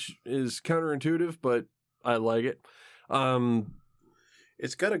minigun, which is counterintuitive, but I like it.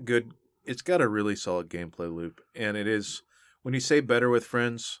 It's got a really solid gameplay loop, and it is, when you say better with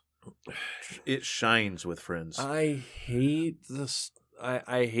friends, it shines with friends. I hate this.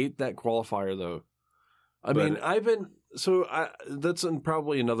 I hate that qualifier though. That's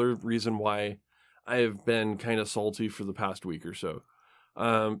probably another reason why I have been kind of salty for the past week or so.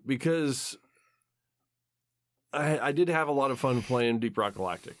 Because I did have a lot of fun playing Deep Rock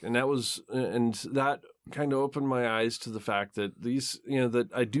Galactic, and that kind of opened my eyes to the fact that that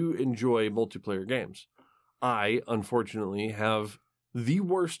I do enjoy multiplayer games. I, unfortunately, have the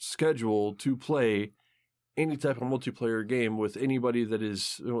worst schedule to play any type of multiplayer game with anybody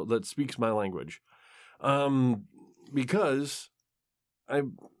that speaks my language. Because I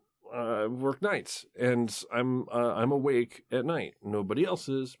work nights and I'm awake at night. Nobody else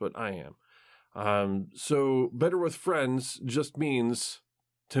is, but I am. So better with friends just means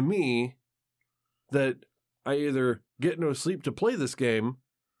to me that I either get no sleep to play this game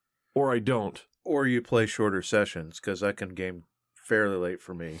or I don't. Or you play shorter sessions, because I can game fairly late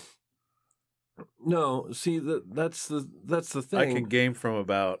for me. No, see that's the thing. I can game from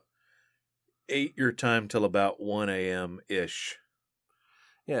about 8 your time till about 1 a.m. ish.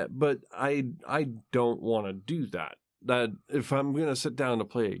 Yeah, but I don't want to do that. That if I'm gonna sit down to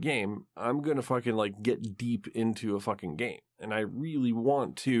play a game, I'm gonna fucking like get deep into a fucking game, and I really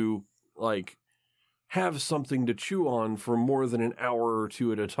want to like have something to chew on for more than an hour or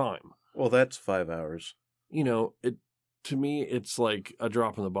two at a time. Well, that's 5 hours. You know, it to me it's like a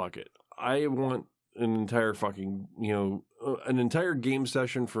drop in the bucket. I want an entire fucking, an entire game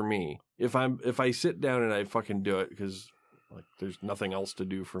session for me. If I sit down and I fucking do it because like there's nothing else to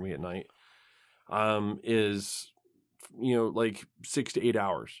do for me at night, is like 6 to 8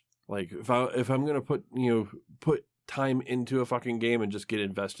 hours. Like if I'm gonna put time into a fucking game and just get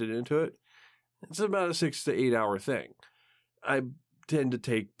invested into it, it's about a 6 to 8 hour thing. I tend to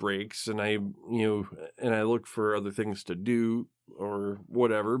take breaks and I look for other things to do or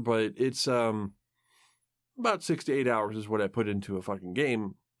whatever, but it's about 6 to 8 hours is what I put into a fucking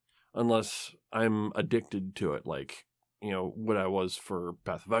game, unless I'm addicted to it, like what I was for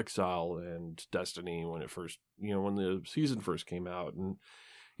Path of Exile and Destiny when it first, when the season first came out, and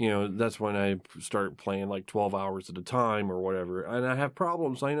that's when I start playing like 12 hours at a time or whatever, and I have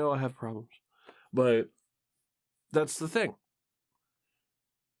problems. I know I have problems, but that's the thing.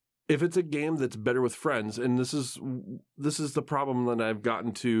 If it's a game that's better with friends, and this is the problem that I've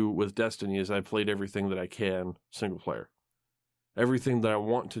gotten to with Destiny, is I've played everything that I can single player. Everything that I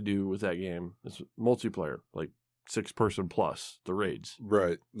want to do with that game is multiplayer, like 6-person plus the raids.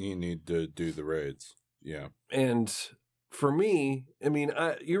 Right. You need to do the raids. Yeah. And for me, I mean,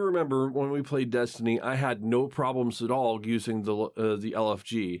 you remember when we played Destiny, I had no problems at all using the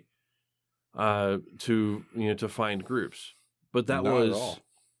LFG to find groups. But that Not at all.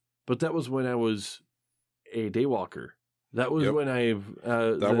 But that was when I was a daywalker. That was when I...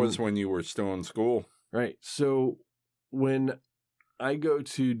 that was when you were still in school. Right. So when I go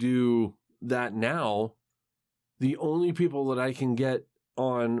to do that now, the only people that I can get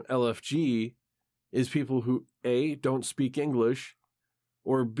on LFG is people who, A, don't speak English,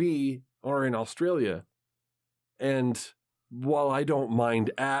 or B, are in Australia. And while I don't mind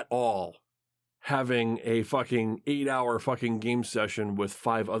at all having a fucking 8-hour fucking game session with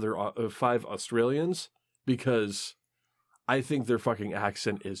 5 Australians, because I think their fucking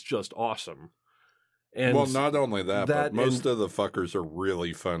accent is just awesome. And well, not only that, but most of the fuckers are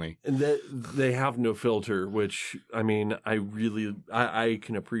really funny. And that they have no filter, which, I mean, I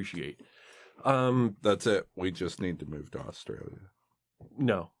can appreciate. That's it. We just need to move to Australia.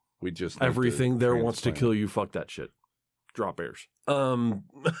 No. We just need everything there wants to transplant. kill you. Fuck that shit. Drop bears. I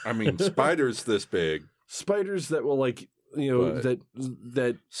mean, spiders this big. Spiders that will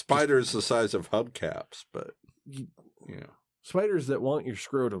that spiders the size of hubcaps, but spiders that want your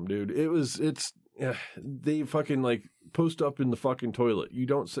scrotum, dude. They fucking like post up in the fucking toilet. You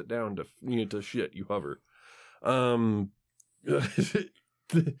don't sit down to shit. You hover.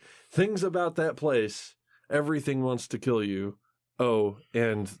 Things about that place. Everything wants to kill you. Oh,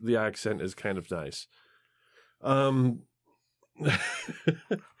 and the accent is kind of nice.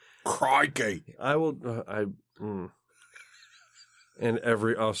 Crikey. I will. And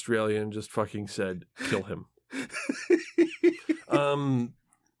every Australian just fucking said, "Kill him."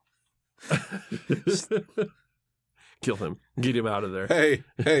 Kill him. Get him out of there. Hey!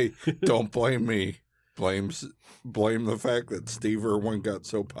 Don't blame me. Blame the fact that Steve Irwin got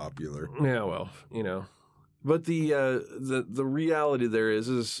so popular. Yeah, well, But the reality there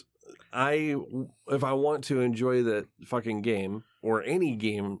is if I want to enjoy that fucking game or any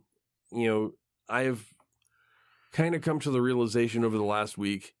game, I've kind of come to the realization over the last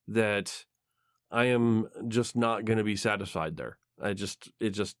week that I am just not going to be satisfied there.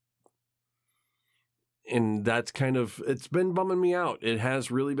 And that's it's been bumming me out. It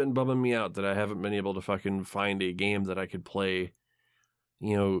has really been bumming me out that I haven't been able to fucking find a game that I could play,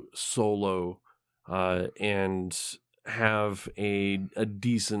 solo, and have a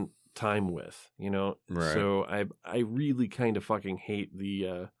decent time with, Right. So I really kind of fucking hate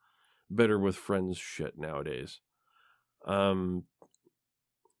the better with friends shit nowadays.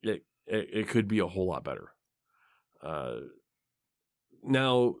 It could be a whole lot better.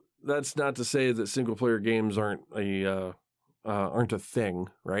 Now that's not to say that single player games aren't a thing,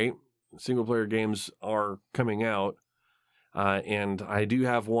 right? Single player games are coming out. And I do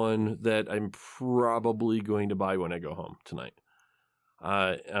have one that I'm probably going to buy when I go home tonight.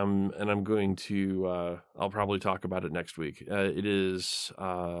 And I'm going to, I'll probably talk about it next week. It is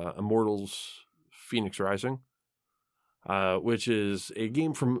Immortals Phoenix Rising. which is a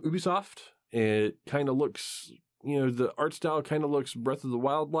game from Ubisoft. It kind of looks, the art style kind of looks Breath of the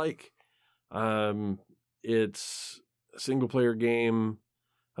Wild like. It's a single player game,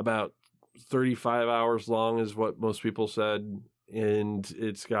 about 35 hours long is what most people said, and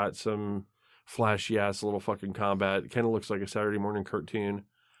it's got some flashy ass little fucking combat. It kind of looks like a Saturday morning cartoon.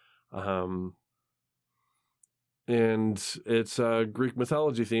 And it's Greek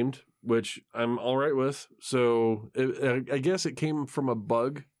mythology themed, which I'm all right with. So I guess it came from a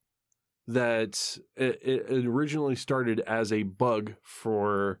bug that it originally started as a bug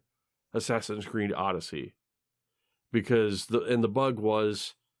for Assassin's Creed Odyssey, because the bug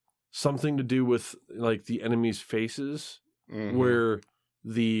was something to do with like the enemies' faces, where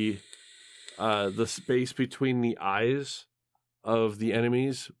the space between the eyes of the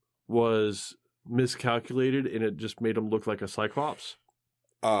enemies was miscalculated, and it just made them look like a Cyclops.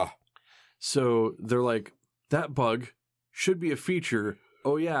 So they're like, that bug should be a feature.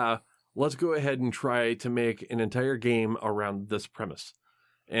 Oh yeah, let's go ahead and try to make an entire game around this premise.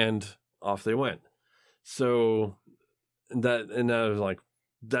 And off they went. So I was like,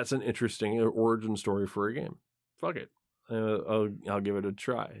 that's an interesting origin story for a game. Fuck it. I'll give it a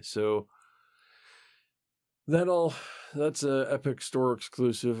try. So that's a Epic Store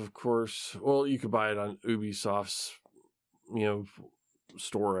exclusive, of course. Well, you could buy it on Ubisoft's,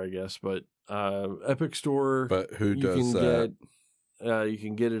 store, I guess, but Epic Store. But who does that? You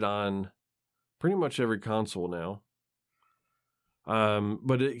can get it on pretty much every console now.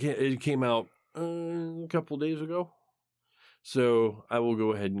 But it came out a couple days ago, so I will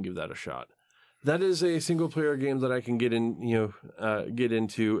go ahead and give that a shot. That is a single player game that I can get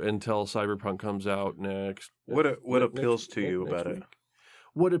into until Cyberpunk comes out next. What appeals to you about it?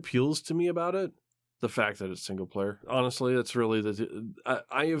 What appeals to me about it? The fact that it's single player. Honestly, that's really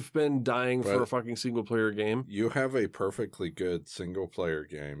I have been dying for a fucking single player game. You have a perfectly good single player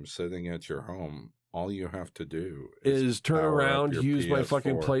game sitting at your home. All you have to do is turn around, use PS4. my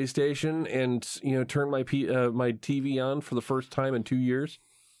fucking PlayStation, and turn my my TV on for the first time in 2 years.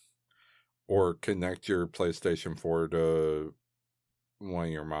 Or connect your PlayStation 4 to one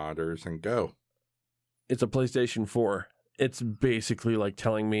of your modders and go. It's a PlayStation 4. It's basically like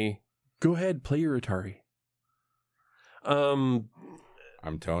telling me, go ahead, play your Atari. I'm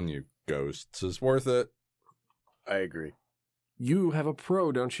telling you, Ghosts is worth it. I agree. You have a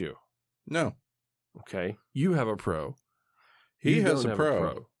Pro, don't you? No. Okay. You have a Pro. He has a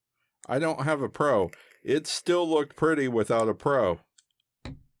Pro. I don't have a Pro. It still looked pretty without a Pro.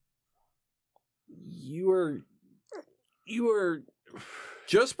 You are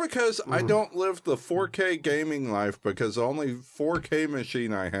just because I don't live the 4K gaming life, because the only 4K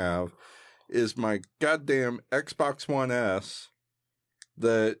machine I have is my goddamn Xbox One S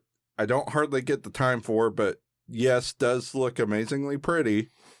that I don't hardly get the time for, but yes, does look amazingly pretty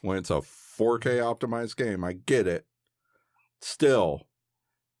when it's a 4K optimized game. I get it. Still,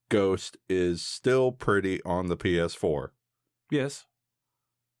 Ghost is still pretty on the PS4. Yes.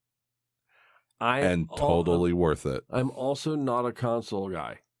 And totally worth it. I'm also not a console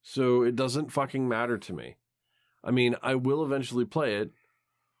guy, so it doesn't fucking matter to me. I mean, I will eventually play it,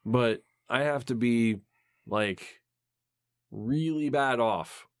 but I have to be, like, really bad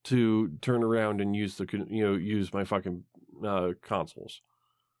off to turn around and use use my fucking consoles.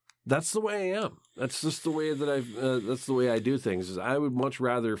 That's the way I am. That's just the way that that's the way I do things. Is I would much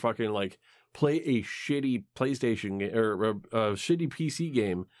rather fucking like play a shitty PlayStation game or a shitty PC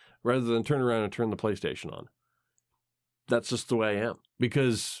game rather than turn around and turn the PlayStation on. That's just the way I am,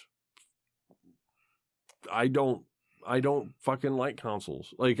 because I don't fucking like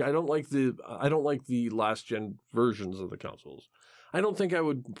consoles. Like I don't like the last gen versions of the consoles. I don't think I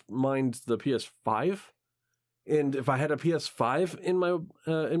would mind the PS5. And if I had a PS5 in my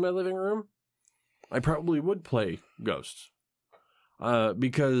living room, I probably would play Ghosts,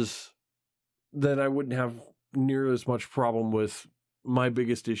 because then I wouldn't have near as much problem with my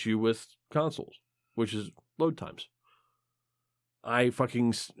biggest issue with consoles, which is load times. I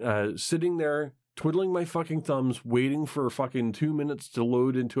fucking sitting there twiddling my fucking thumbs, waiting for fucking 2 minutes to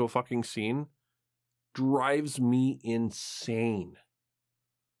load into a fucking scene, drives me insane.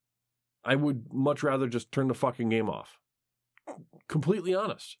 I would much rather just turn the fucking game off. Completely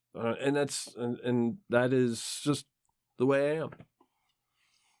honest. And that is just the way I am.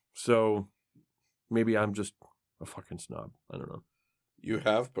 So maybe I'm just a fucking snob. I don't know. You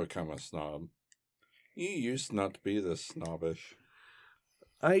have become a snob. You used not to be this snobbish.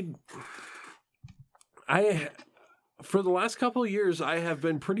 I for the last couple of years, I have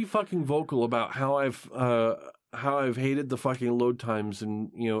been pretty fucking vocal about how I've hated the fucking load times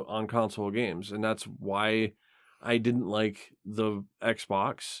on console games, and that's why I didn't like the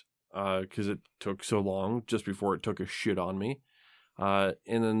Xbox because it took so long just before it took a shit on me. And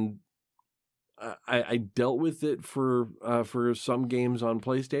then I dealt with it for some games on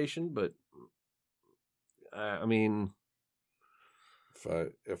PlayStation, but I mean,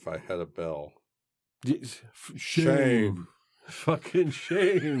 if I had a bell, shame. Fucking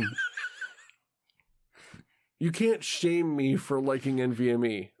shame. You can't shame me for liking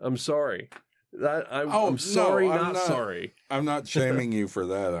NVMe. I'm sorry. I'm sorry, no, not sorry. I'm not shaming you for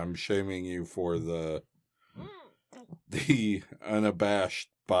that. I'm shaming you for the unabashed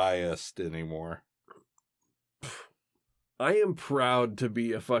biased anymore. I am proud to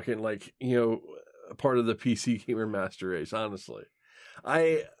be a fucking a part of the PC Gamer Master Race, honestly.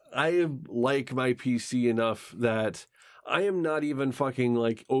 I like my PC enough that I am not even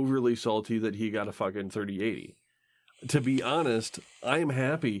fucking overly salty that he got a fucking 3080. To be honest, I'm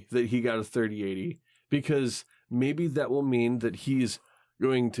happy that he got a 3080 because maybe that will mean that he's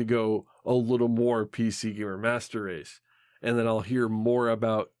going to go a little more PC Gamer Master Race. And then I'll hear more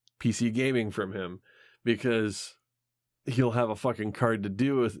about PC gaming from him because he'll have a fucking card to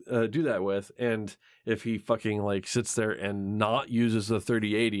do that with. And if he fucking sits there and not uses the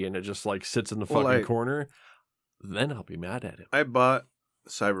 3080 and it just sits in the fucking corner, then I'll be mad at him. I bought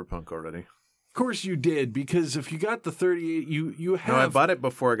Cyberpunk already. Of course you did, because if you got the 38, you have... No, I bought it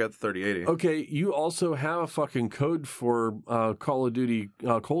before I got the 3080. Okay, you also have a fucking code for Call of Duty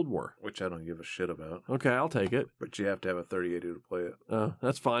Cold War. Which I don't give a shit about. Okay, I'll take it. But you have to have a 3080 to play it.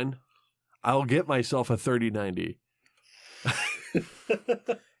 That's fine. I'll get myself a 3090.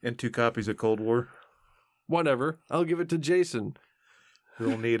 And 2 copies of Cold War. Whatever. I'll give it to Jason.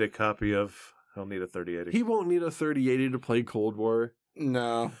 He'll need a 3080. He won't need a 3080 to play Cold War.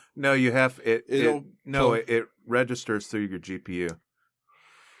 No, you have it. It'll It registers through your GPU,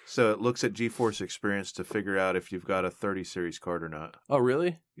 so it looks at GeForce Experience to figure out if you've got a 30 series card or not. Oh,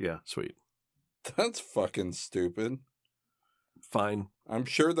 really? Yeah, Sweet. That's fucking stupid. Fine. I'm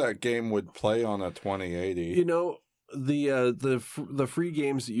sure that game would play on a 2080. You know, the free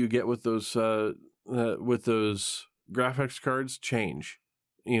games that you get with those graphics cards change.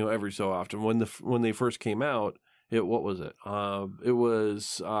 Every so often. When they first came out. What was it? It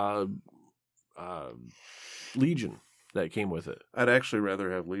was Legion that came with it. I'd actually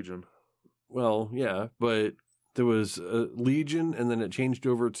rather have Legion. Well, yeah, but there was Legion, and then it changed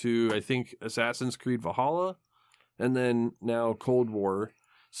over to, I think, Assassin's Creed Valhalla, and then now Cold War.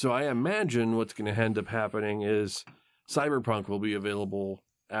 So I imagine what's going to end up happening is Cyberpunk will be available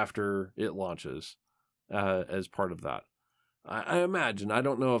after it launches as part of that. I imagine. I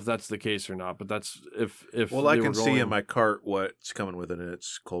don't know if that's the case or not, but that's if. Well, I can see in my cart what's coming with it, and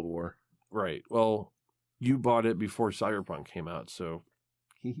it's Cold War. Right. Well, you bought it before Cyberpunk came out, so.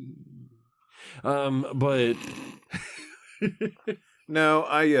 But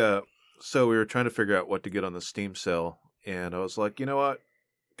no, so we were trying to figure out what to get on the Steam sale, and I was like, you know what?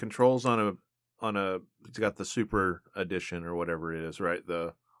 Controls on a. It's got the Super Edition or whatever it is, right?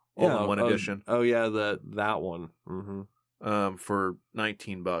 The all-in-one edition. Oh yeah, that one. Mm-hmm. For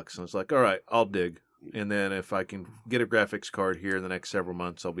 $19, and I was like, all right, I'll dig. And then if I can get a graphics card here in the next several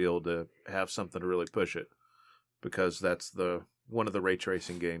months, I'll be able to have something to really push it, because that's one of the ray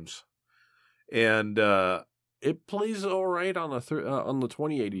tracing games. And it plays all right on the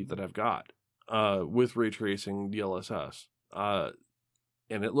 2080 that I've got with ray tracing DLSS,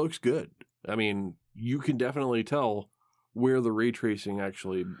 and it looks good. I mean, you can definitely tell where the ray tracing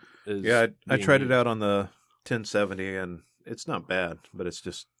actually is. Yeah, I tried it out on the 1070, and it's not bad, but it's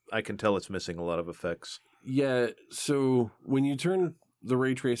just, I can tell it's missing a lot of effects. Yeah, so when you turn the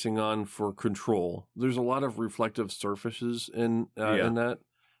ray tracing on for Control, there's a lot of reflective surfaces in that,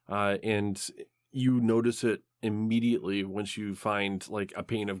 and you notice it immediately once you find a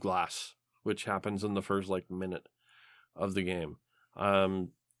pane of glass, which happens in the first minute of the game.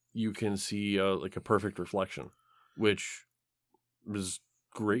 You can see a perfect reflection, which is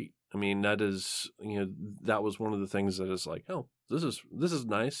great. I mean, that is, that was one of the things that is oh, this is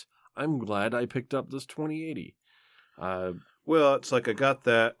nice. I'm glad I picked up this 2080. Well, it's I got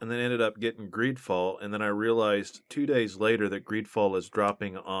that and then ended up getting Greedfall, and then I realized 2 days later that Greedfall is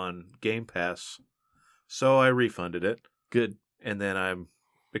dropping on Game Pass. So I refunded it. Good. And then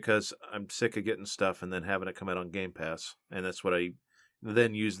because I'm sick of getting stuff and then having it come out on Game Pass, and that's what I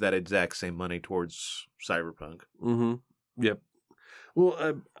then used that exact same money towards Cyberpunk. Mm-hmm. Yep.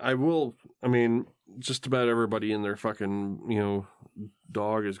 Well, I will. I mean, just about everybody in their fucking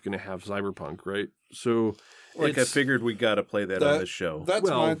dog is going to have Cyberpunk, right? So, I figured we got to play that on this show. That's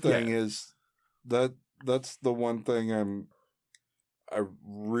my thing. Yeah. Is that's the one thing I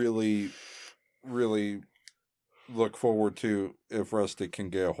really, really look forward to, if Rusty can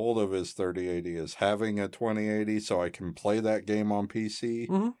get a hold of his 3080, is having a 2080 so I can play that game on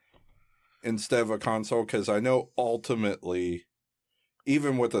PC instead of a console. Because I know ultimately,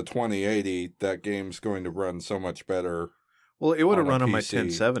 even with a 2080, that game's going to run so much better. Well, it would have on a run on my PC.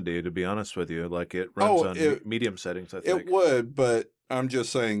 1070, to be honest with you. Like, it runs on medium settings, I think. It would, but I'm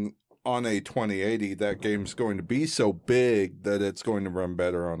just saying, on a 2080, that game's going to be so big that it's going to run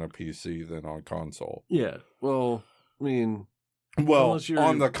better on a PC than on console. Yeah. Well, I mean, Well, unless you're-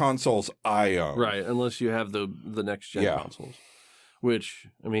 on the consoles I own. right, unless you have the next gen consoles, which,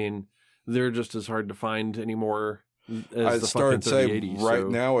 I mean, they're just as hard to find anymore as I the started fucking saying 3080. right so.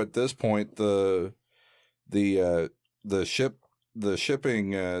 now at this point the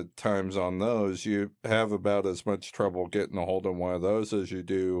shipping times on those, you have about as much trouble getting a hold of one of those as you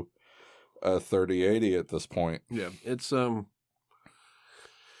do a 3080 at this point. Yeah, it's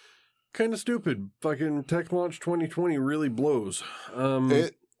kind of stupid. Fucking Tech Launch 2020 really blows.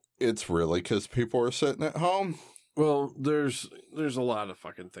 It's really because people are sitting at home. Well, there's a lot of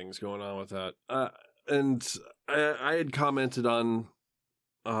fucking things going on with that. And I had commented on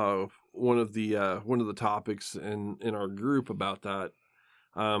one of the topics in our group about that,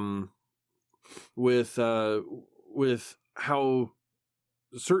 with how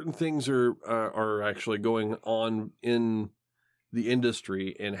certain things are actually going on in the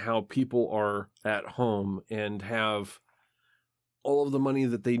industry, and how people are at home and have all of the money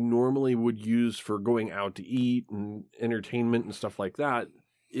that they normally would use for going out to eat and entertainment and stuff like that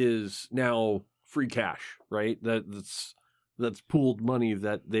is now free cash, right? That's pooled money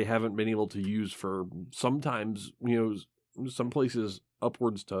that they haven't been able to use for sometimes, some places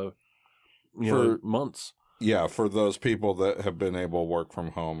upwards to, months. Yeah, for those people that have been able to work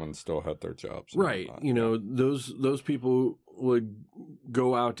from home and still had their jobs. Right. Those people would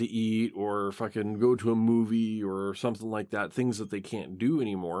go out to eat or fucking go to a movie or something like that, things that they can't do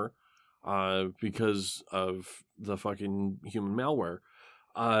anymore because of the fucking human malware.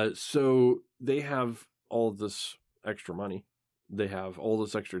 So they have all of this extra money. They have all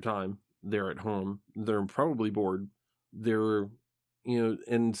this extra time. They're at home. They're probably bored. They're,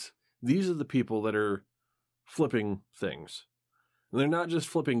 and these are the people that are flipping things. And they're not just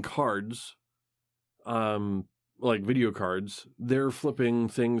flipping cards, like video cards. They're flipping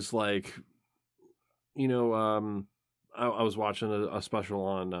things like, I was watching a special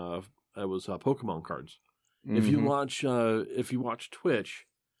on, it was Pokemon cards. Mm-hmm. If you watch Twitch,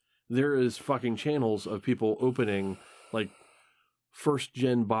 there is fucking channels of people opening like first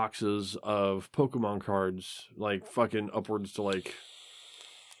gen boxes of Pokemon cards, like fucking upwards to like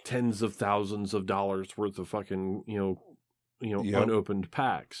tens of thousands of dollars worth of fucking, Yep. unopened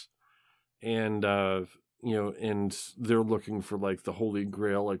packs. And, and they're looking for like the Holy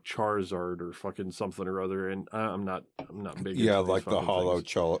Grail, like Charizard or fucking something or other. And I'm not big. Yeah, into these like the fucking hollow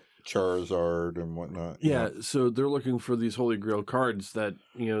things. Charizard and whatnot. Yeah, so they're looking for these Holy Grail cards that,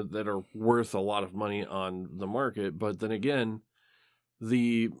 that are worth a lot of money on the market. But then again,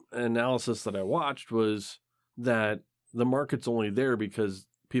 the analysis that I watched was that the market's only there because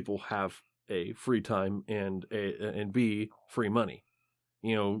people have A, free time, and B, free money.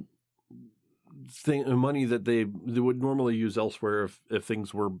 Money that they would normally use elsewhere if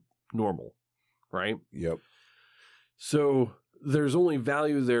things were normal, right? Yep. So there's only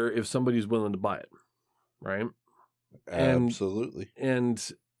value there if somebody's willing to buy it, right? Absolutely.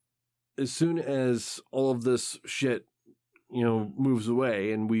 And as soon as all of this shit, moves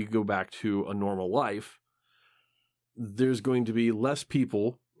away and we go back to a normal life, there's going to be less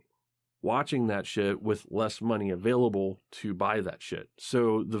people watching that shit with less money available to buy that shit.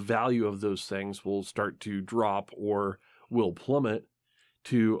 So the value of those things will start to drop or will plummet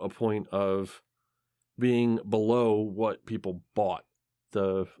to a point of being below what people bought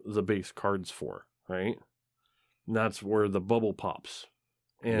the base cards for, right? And that's where the bubble pops.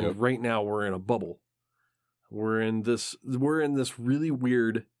 And Yep. right now we're in a bubble. We're in this really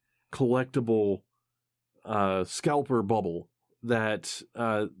weird collectible scalper bubble that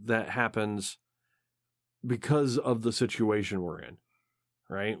happens because of the situation we're in,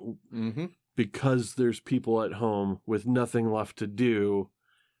 right? Mm-hmm. Because there's people at home with nothing left to do,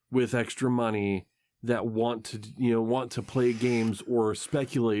 with extra money, that want to play games or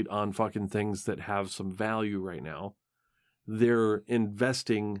speculate on fucking things that have some value right now. They're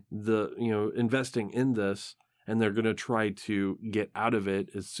investing in this, and they're going to try to get out of it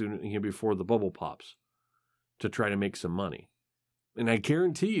as soon before the bubble pops to try to make some money. And I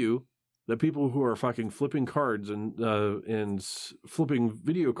guarantee you that people who are fucking flipping cards and flipping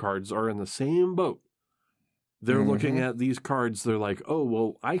video cards are in the same boat. They're looking at these cards. They're like, oh,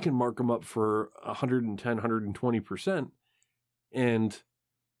 well, I can mark them up for 110, 120% and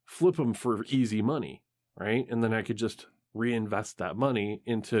flip them for easy money, right? And then I could just reinvest that money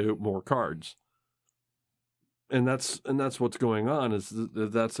into more cards. And that's what's going on. And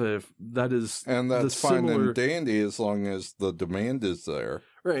that's fine and dandy as long as the demand is there,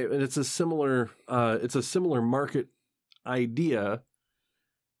 right? And it's a similar market idea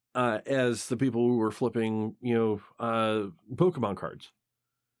as the people who were flipping, Pokemon cards.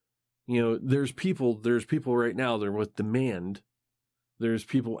 There's people right now. They're with demand. There's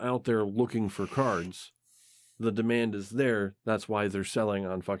people out there looking for cards. The demand is there. That's why they're selling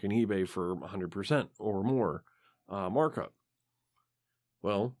on fucking eBay for 100% or more markup.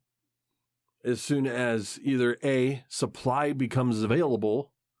 Well, as soon as either A, supply becomes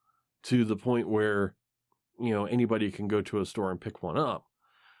available to the point where, anybody can go to a store and pick one up,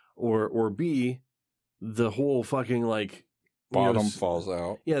 or B, the whole fucking bottom falls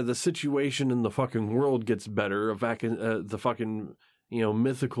out. Yeah, the situation in the fucking world gets better. The fucking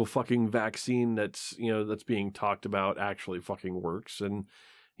mythical fucking vaccine that's being talked about actually fucking works, and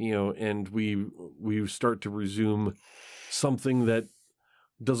and we start to resume something that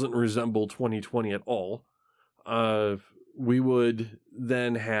doesn't resemble 2020 at all. We would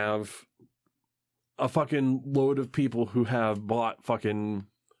then have a fucking load of people who have bought fucking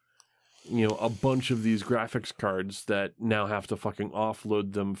a bunch of these graphics cards that now have to fucking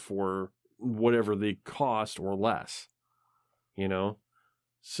offload them for whatever they cost or less.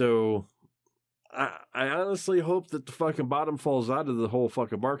 So I honestly hope that the fucking bottom falls out of the whole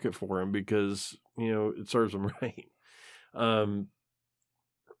fucking market for him, because it serves him right.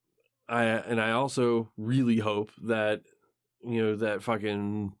 I also really hope that that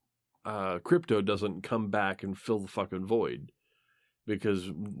fucking crypto doesn't come back and fill the fucking void,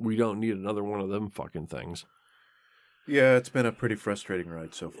 because we don't need another one of them fucking things. Yeah, it's been a pretty frustrating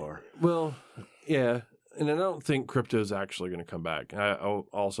ride so far. Well, yeah. And I don't think crypto is actually going to come back. I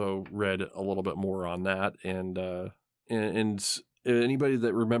also read a little bit more on that, and anybody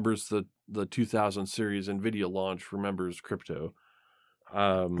that remembers the 2000 series NVIDIA launch remembers crypto.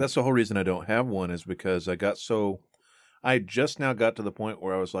 That's the whole reason I don't have one, is because I just now got to the point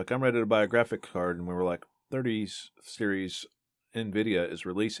where I was like, I'm ready to buy a graphics card, and we were like, 30 series NVIDIA is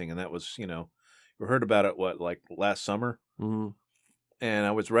releasing, and that was, we heard about it, last summer? Mm-hmm. And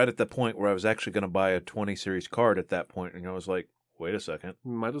I was right at the point where I was actually going to buy a 20 series card at that point. And I was like, wait a second.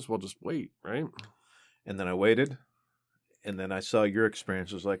 Might as well just wait, right? And then I waited. And then I saw your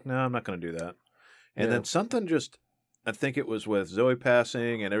experience. I was like, no, I'm not going to do that. And then something I think it was with Zoe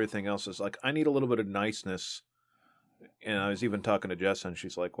passing and everything else. It's like, I need a little bit of niceness. And I was even talking to Jess, and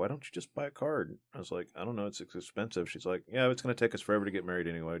she's like, why don't you just buy a card? I was like, I don't know. It's expensive. She's like, yeah, it's going to take us forever to get married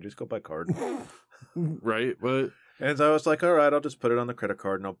anyway. Just go buy a card. Right. But... And so I was like, all right, I'll just put it on the credit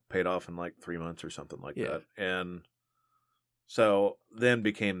card and I'll pay it off in 3 months or something like that. And so then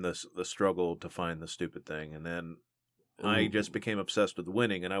became the struggle to find the stupid thing. And then I just became obsessed with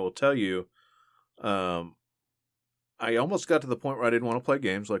winning. And I will tell you, I almost got to the point where I didn't want to play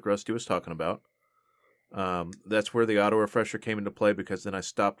games like Rusty was talking about. That's where the auto refresher came into play, because then I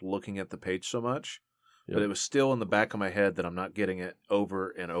stopped looking at the page so much. Yep. But it was still in the back of my head that I'm not getting it over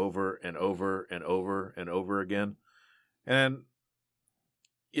and over and over and over and over again. And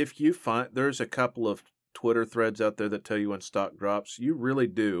if you find, there's a couple of Twitter threads out there that tell you when stock drops, you really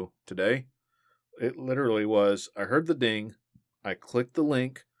do. Today, it literally was, I heard the ding, I clicked the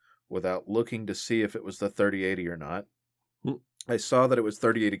link without looking to see if it was the 3080 or not. I saw that it was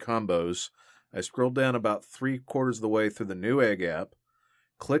 3080 combos. I scrolled down about 3/4 of the way through the Newegg app,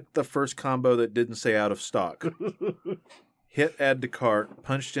 clicked the first combo that didn't say out of stock, hit add to cart,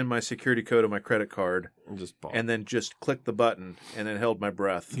 punched in my security code on my credit card, and then just clicked the button and then held my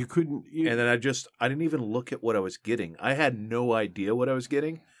breath. You couldn't... And then I didn't even look at what I was getting. I had no idea what I was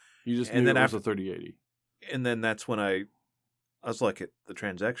getting. You just knew it was a 3080. And then that's when I was like, the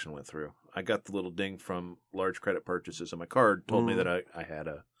transaction went through. I got the little ding from large credit purchases, and my card told me that I had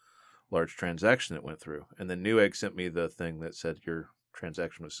a large transaction that went through. And then Newegg sent me the thing that said your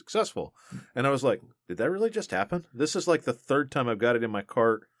transaction was successful. And I was like, did that really just happen? This is like the third time I've got it in my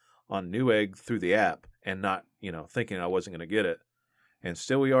cart on Newegg through the app and not, thinking I wasn't going to get it. And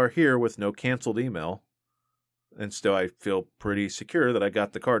still we are here with no canceled email. And still I feel pretty secure that I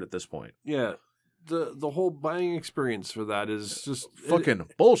got the card at this point. Yeah. The whole buying experience for that is just fucking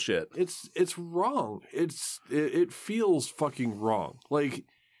bullshit. It's wrong. It feels fucking wrong. Like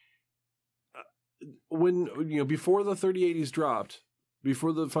when before the 3080s dropped,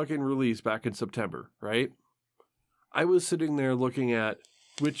 before the fucking release back in September, right? I was sitting there looking at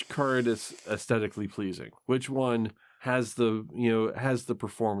which card is aesthetically pleasing, which one has the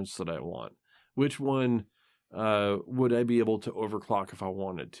performance that I want, which one would I be able to overclock if I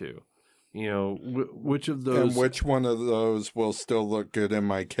wanted to, which of those, And which one of those will still look good in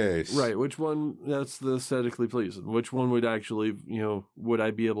my case? right? Which one that's the aesthetically pleasing? Which one would actually, would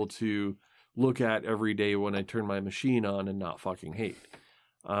I be able to look at every day when I turn my machine on and not fucking hate?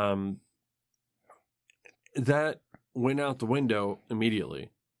 That went out the window immediately.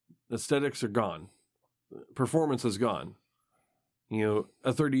 Aesthetics are gone. Performance is gone.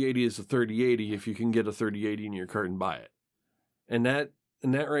 A 3080 is a 3080 if you can get a 3080 in your cart and buy it. And that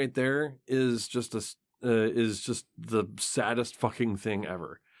right there is just the saddest fucking thing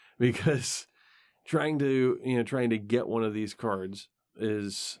ever, because trying to get one of these cards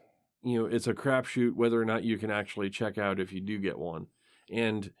is, it's a crapshoot whether or not you can actually check out if you do get one.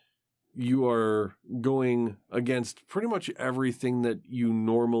 And you are going against pretty much everything that you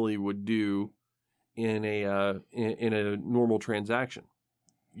normally would do in a normal transaction.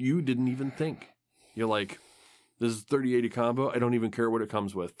 You didn't even think. You're like, this is 3080 combo. I don't even care what it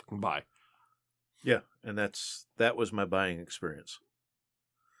comes with. Buy. Yeah, and that was my buying experience.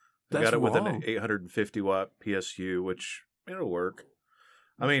 I That's got it with wrong. an 850 watt PSU, which it'll work.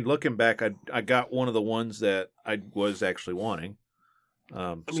 I mean, looking back, I got one of the ones that I was actually wanting.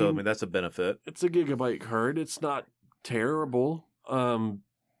 I mean, that's a benefit. It's a gigabyte card. It's not terrible.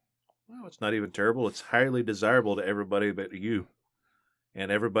 No, it's not even terrible. It's highly desirable to everybody but you. And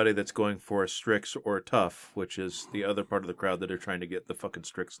everybody that's going for a Strix or a Tough, which is the other part of the crowd that are trying to get the fucking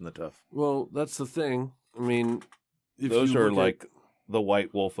Strix and the Tough. Well, that's the thing. I mean, if those you are look like the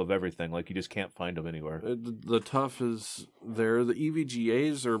white wolf of everything. Like, you just can't find them anywhere. the Tough is there. The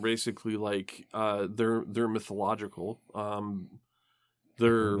EVGAs are basically like they're mythological.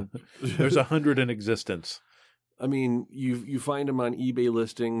 There's 100 in existence. I mean, you find them on eBay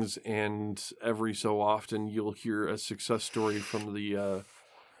listings, and every so often you'll hear a success story from the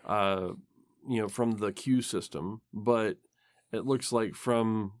from the Q system. But it looks like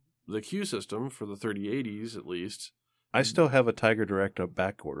from the Q system for the 3080s, at least, I still have a Tiger Direct up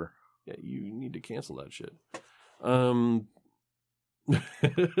back order. yeah, you need to cancel that shit.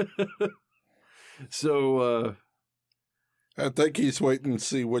 So I think he's waiting to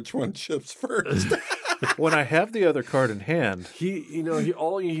see which one ships first. When I have the other card in hand,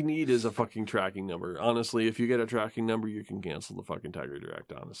 all you need is a fucking tracking number. Honestly, if you get a tracking number, you can cancel the fucking Tiger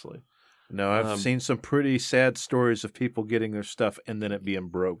Direct. Honestly, no, I've seen some pretty sad stories of people getting their stuff and then it being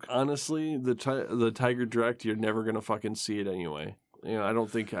broke. honestly, the Tiger Direct, you're never gonna fucking see it anyway. I don't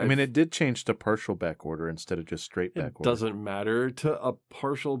think. I mean, it did change to partial back order instead of just straight back it order. doesn't matter. To a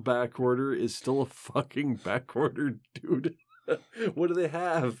partial back order is still a fucking back order, dude. What do they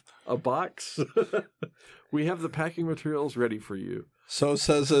have? A box? We have the packing materials ready for you. So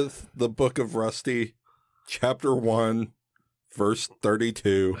says the Book of Rusty, Chapter 1, Verse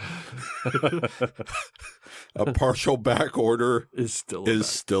 32. A partial back order Is still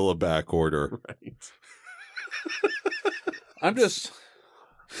still a back order. right. I'm just...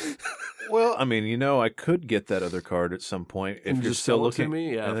 Well, I mean, I could get that other card at some point if And you're just still sell it to looking,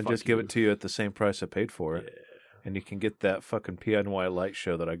 me? Yeah, and then fuck just give you. it to you at the same price I paid for it. And you can get that fucking PNY light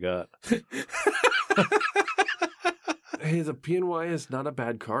show that I got. Hey, the PNY is not a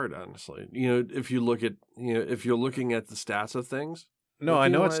bad card, honestly. If you look at, if you're looking at the stats of things. No, The I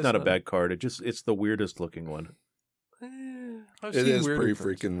know PNY it's is not a bad card. It's the weirdest looking one. I've It seen is weirder pretty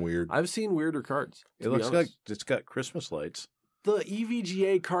cards. freaking weird. I've seen weirder cards. It to be looks like honest. it's got Christmas lights. The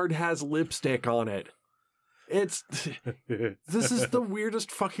EVGA card has lipstick on it. This is the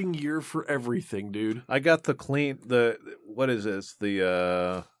weirdest fucking year for everything, dude. I got what is this?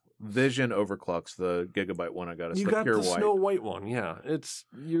 The Vision overclocks, the gigabyte one I got. It's You the got pure the white. Snow White one, yeah.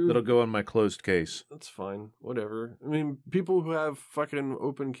 That'll go in my closed case. That's fine, whatever. I mean, people who have fucking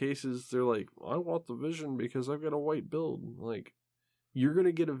open cases, they're like, I want the Vision because I've got a white build. Like, you're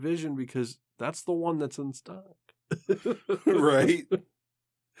gonna get a Vision because that's the one that's in stock. Right?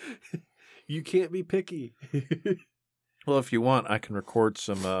 You can't be picky. Well, if you want, I can record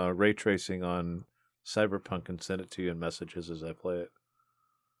some ray tracing on Cyberpunk and send it to you in messages as I play it.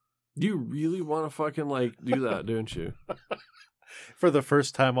 You really want to fucking do that, don't you? For the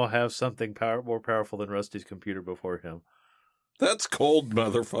first time, I'll have something more powerful than Rusty's computer before him. That's cold,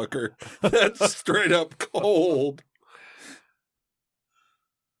 motherfucker. That's straight up cold.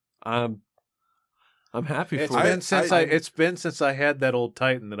 I'm happy It's for been it. since I had that old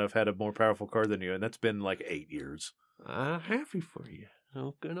Titan that I've had a more powerful card than you, and that's been like 8 years. I'm happy for you.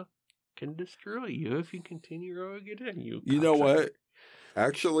 I'm can destroy you if you continue growing it in you. You know cocksucker. what?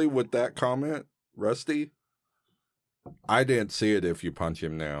 Actually, with that comment, Rusty, I didn't see it if you punch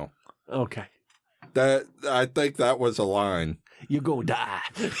him now. Okay. I think that was a line. You go die.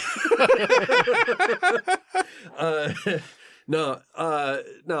 No.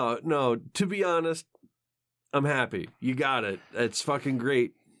 To be honest, I'm happy. You got it. It's fucking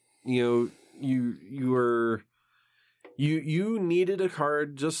great. You needed a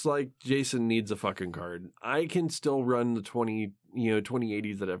card just like Jason needs a fucking card. I can still run the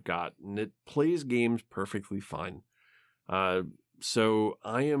 2080 that I've got, and it plays games perfectly fine. So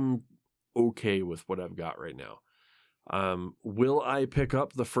I am okay with what I've got right now. Will I pick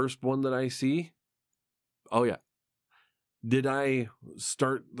up the first one that I see? Oh yeah. Did I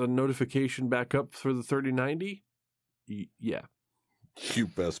start the notification back up for the 3090? Yeah. You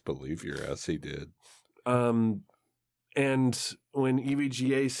best believe your ass he did. And when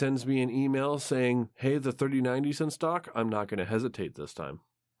EVGA sends me an email saying, hey, the 3090's in stock, I'm not going to hesitate this time.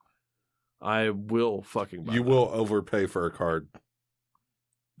 I will fucking buy You will overpay for a card.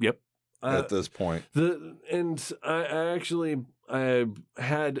 Yep. At this point. I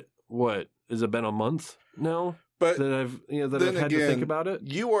had, what, has it been a month now? But that I've had to think about it.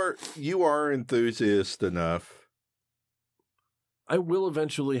 You are enthusiast enough. I will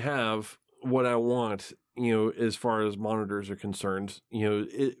eventually have what I want, as far as monitors are concerned.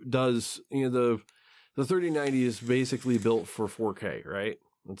 It does, the 3090 is basically built for 4K, right?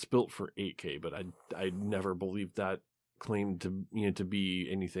 It's built for 8K, but I never believed that claim to be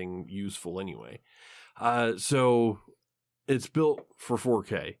anything useful anyway. So it's built for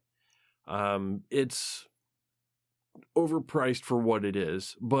 4K. It's overpriced for what it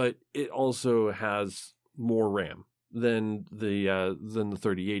is, but it also has more RAM than the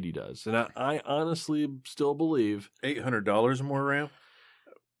 3080 does, and I honestly still believe $800 more RAM.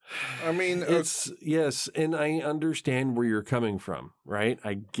 I mean, it's yes, and I understand where you're coming from, right?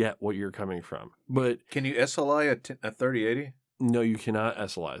 I get what you're coming from, but Can you SLI a 3080? no, you cannot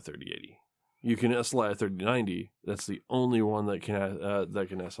SLI a 3080. You can SLI a 3090. That's the only one that can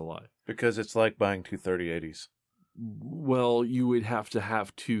SLI. Because it's like buying two 3080s. Well, you would have to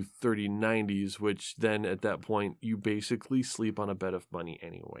have two 3090s, which then at that point you basically sleep on a bed of money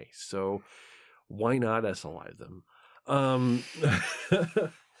anyway. So why not SLI them?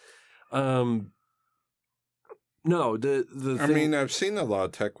 No, the I thing, mean, I've seen a lot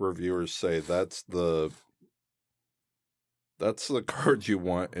of tech reviewers say that's the card you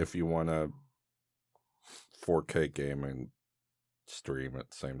want if you want a 4K game and stream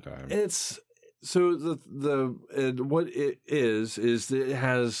at the same time. it's so what it is that it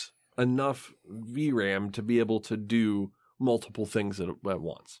has enough VRAM to be able to do multiple things at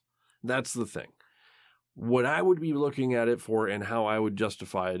once. That's the thing. What I would be looking at it for and how I would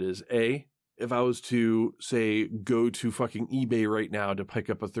justify it is if I was to say go to fucking eBay right now to pick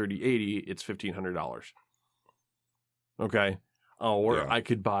up a 3080, it's $1,500. Okay. Or Yeah. I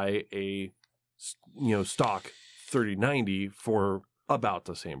could buy a stock 3090 for about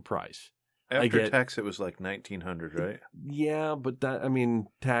the same price. After tax, it was like $1,900, right? Yeah, but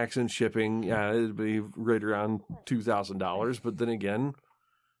tax and shipping, it'd be right around $2,000. But then again,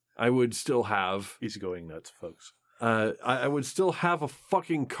 I would still have He's going nuts, folks. I would still have a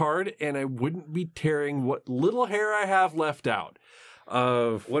fucking card, and I wouldn't be tearing what little hair I have left out.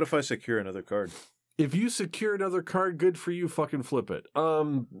 What if I secure another card? If you secure another card, good for you. Fucking flip it.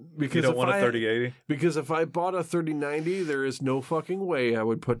 Because You don't if want a 3080? Because if I bought a 3090, there is no fucking way I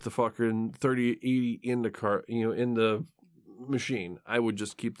would put the fucking 3080 in the car, in the machine. I would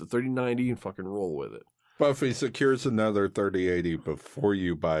just keep the 3090 and fucking roll with it. But if he secures another 3080 before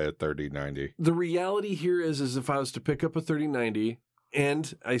you buy a 3090. The reality here is if I was to pick up a 3090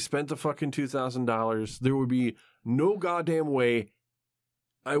 and I spent the fucking $2,000, there would be no goddamn way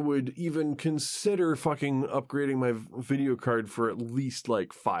I would even consider fucking upgrading my video card for at least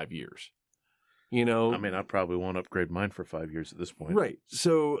like 5 years. I mean, I probably won't upgrade mine for 5 years at this point. Right.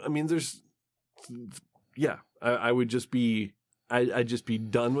 So, I would just be, I'd just be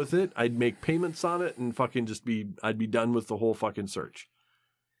done with it. I'd make payments on it and fucking I'd be done with the whole fucking search.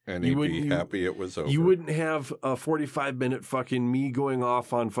 And he'd be happy it was over. You wouldn't have a 45-minute fucking me going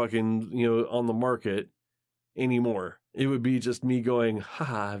off on fucking, on the market anymore. It would be just me going,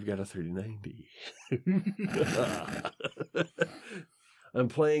 haha, I've got a 3090. I'm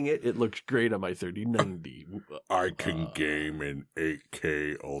playing it. It looks great on my 3090. I can game in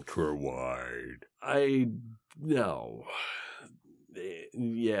 8K ultra wide. No.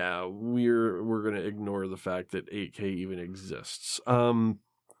 Yeah, we're going to ignore the fact that 8K even exists.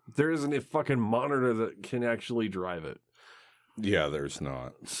 There isn't a fucking monitor that can actually drive it. Yeah, there's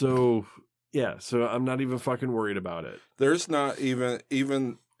not. So, yeah, so I'm not even fucking worried about it. There's not even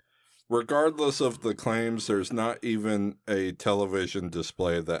regardless of the claims, there's not even a television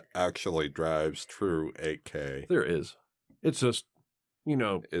display that actually drives true 8K. There is. It's just,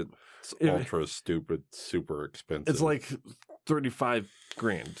 It's It- ultra stupid, super expensive. it's like 35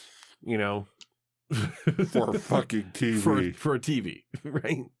 grand, for a fucking TV. for a TV,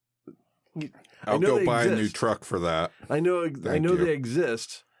 right? I'll know go they buy a new exist. truck for that. I know Thank you. they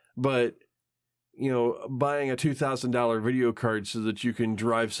exist, but buying a $2,000 video card so that you can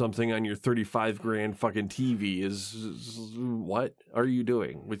drive something on your 35 grand fucking TV is what are you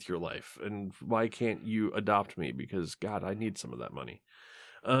doing with your life? And why can't you adopt me? Because God, I need some of that money.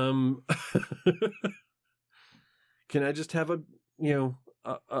 Can I just have a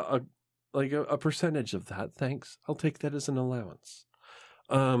percentage of that? Thanks. I'll take that as an allowance.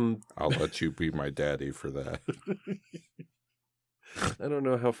 I'll let you be my daddy for that. I don't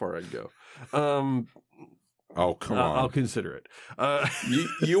know how far I'd go. Oh, come on. I'll consider it.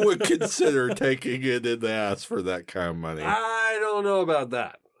 You would consider taking it in the ass for that kind of money. I don't know about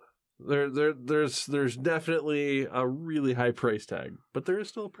that. There's definitely a really high price tag, but there is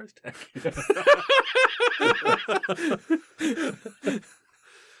still a price tag.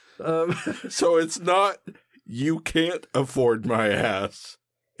 So it's not you can't afford my ass.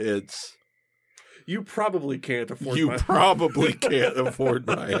 It's You probably can't afford. you probably can't afford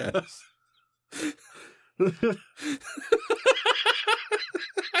my ass.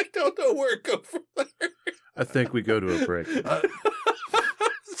 I don't know where it goes from there. I think we go to a break.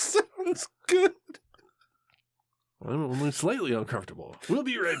 Sounds good. I'm only slightly uncomfortable. We'll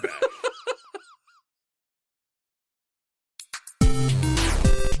be right back.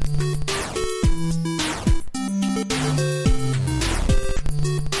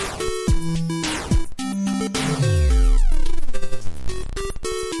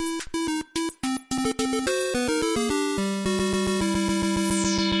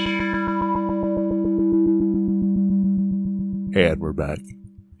 And we're back.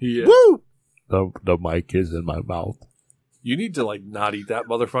 Yeah. Woo! The mic is in my mouth. You need to not eat that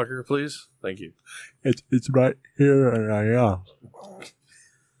motherfucker, please. Thank you. It's right here, and I am.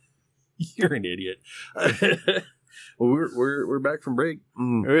 You're an idiot. Well, we're back from break.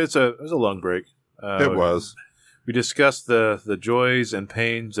 It was a long break. It was. We discussed the joys and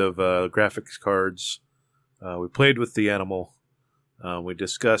pains of graphics cards. We played with the animal. We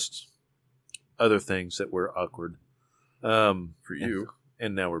discussed other things that were awkward. For you.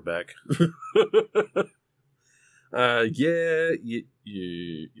 And now we're back. Yeah.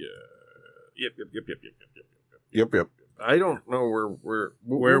 Yep. I don't know where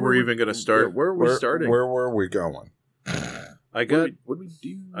we're even going to start. Yeah, where are we starting? Where were we going? I got What do we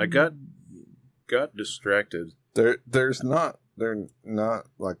do? I got distracted. There's not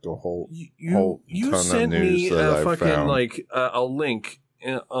like a whole whole You ton of sent news me that a I fucking found. a link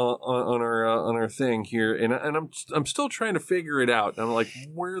on our thing here, and I'm still trying to figure it out. And I'm like,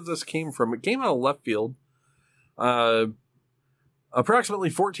 where this came from? It came out of left field. Approximately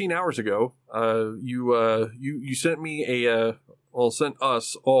 14 hours ago, you sent me sent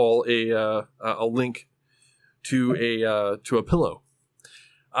us all a link to a pillow.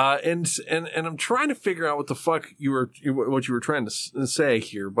 And I'm trying to figure out what the fuck you were trying to say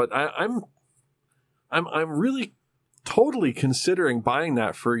here, but I'm really totally considering buying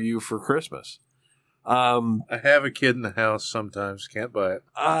that for you for Christmas. I have a kid in the house sometimes. Can't buy it.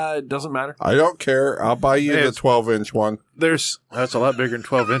 It doesn't matter. I don't care. I'll buy you Hey, the 12-inch one. That's a lot bigger than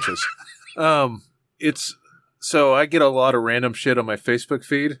 12 inches. It's so I get a lot of random shit on my Facebook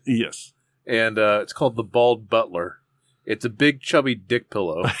feed, Yes. and it's called the Bald Butler. It's a big chubby dick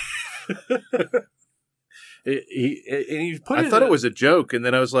pillow. He put I thought it was a joke, and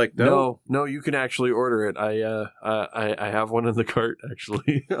then I was like, no. No, you can actually order it. I have one in the cart.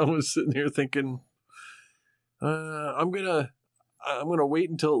 Actually, I was sitting here thinking, I'm gonna wait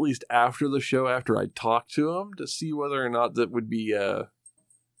until at least after the show, after I talk to him, to see whether or not that would be,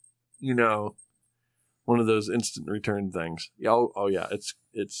 one of those instant return things. Yeah, oh yeah, it's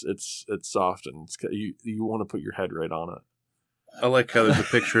soft and you want to put your head right on it. I like how there's a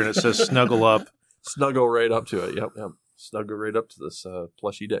picture and it says snuggle up. Snuggle right up to it. Yep. Snuggle right up to this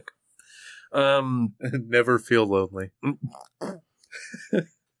plushy dick. Never feel lonely.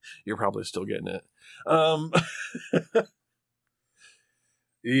 You're probably still getting it.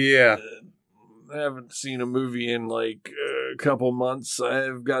 Yeah. I haven't seen a movie in like a couple months.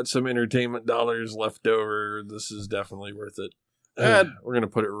 I've got some entertainment dollars left over. This is definitely worth it. We're gonna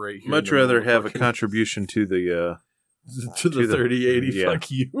put it right here. Much rather have a contribution to the to the 3080. Yeah.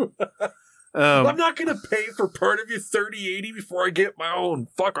 Fuck you. I'm not going to pay for part of your 3080 before I get my own.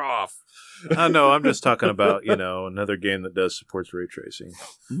 Fuck off. No, I'm just talking about, another game that does supports ray tracing.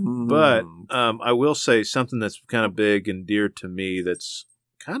 But I will say something that's kind of big and dear to me that's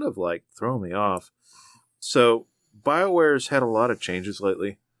kind of like throwing me off. So BioWare's had a lot of changes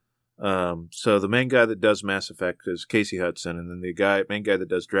lately. So the main guy that does Mass Effect is Casey Hudson, and then the main guy that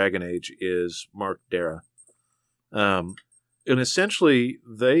does Dragon Age is Mark Dara. And essentially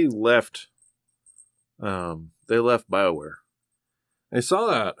they left BioWare. I saw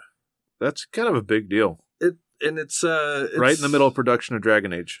that. That's kind of a big deal. It's right in the middle of production of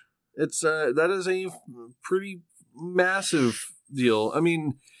Dragon Age. It's that is a pretty massive deal. I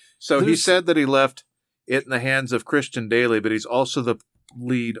mean, so he said that he left it in the hands of Christian Daly, but he's also the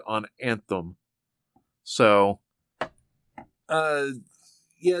lead on Anthem. So, I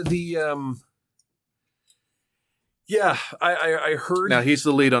heard. Now he's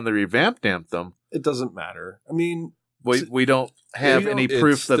the lead on the revamped Anthem. It doesn't matter. I mean, we don't have any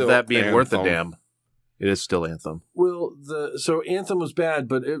proof of that being Anthem. worth a damn. It is still Anthem. Well, so Anthem was bad,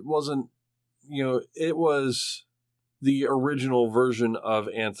 but it wasn't. It was the original version of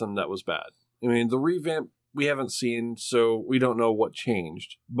Anthem that was bad. I mean, the revamp we haven't seen, so we don't know what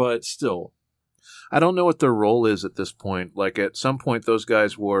changed. But still, I don't know what their role is at this point. Like at some point, those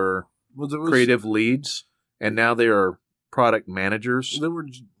guys were creative leads, and now they are product managers. They were,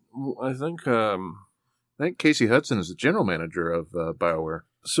 I think. I think Casey Hudson is the general manager of BioWare.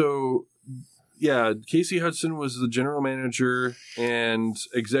 So, yeah, Casey Hudson was the general manager, and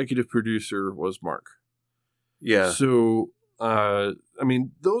executive producer was Mark. Yeah. So, I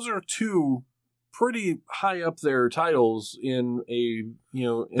mean, those are two pretty high up there titles in a,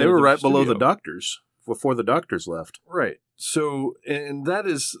 they were right below the doctors before the doctors left. Right. So, and that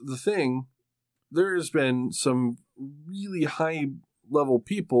is the thing. There has been some really high level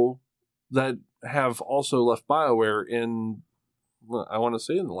people that have also left BioWare in, well, I want to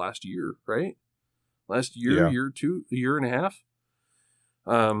say in the last year, right? Last year, a year and a half.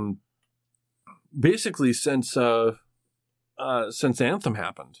 Basically since Anthem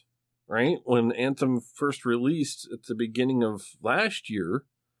happened, right? When Anthem first released at the beginning of last year.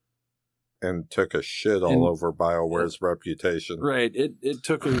 And took a shit all over BioWare's reputation. Right. It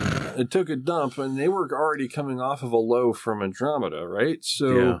took a dump, and they were already coming off of a low from Andromeda, right?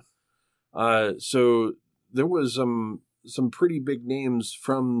 So, so there was some pretty big names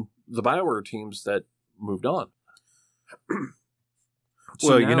from the BioWare teams that moved on.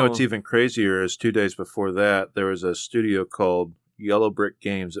 So well, what's even crazier is 2 days before that, there was a studio called Yellow Brick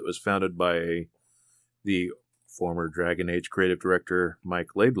Games that was founded by the former Dragon Age creative director,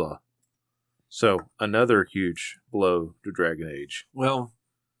 Mike Laidlaw. So another huge blow to Dragon Age. Well,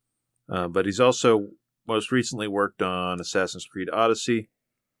 but he's also most recently worked on Assassin's Creed Odyssey.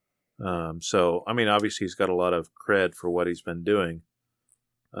 So, I mean, obviously he's got a lot of cred for what he's been doing.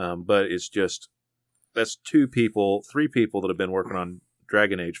 But it's just, that's three people that have been working on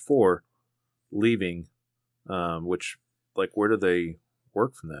Dragon Age 4 leaving, which, like, where do they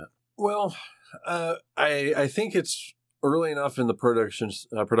work from that? Well, I think it's early enough in the production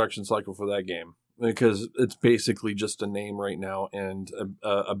cycle for that game, because it's basically just a name right now and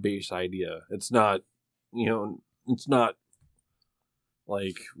a base idea. It's not, it's not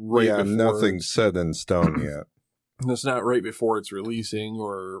like right before. Nothing's set in stone yet. It's not right before it's releasing,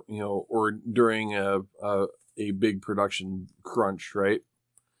 or or during a big production crunch, right?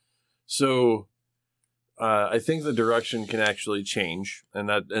 So, I think the direction can actually change, and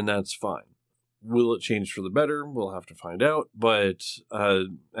that's fine. Will it change for the better? We'll have to find out. But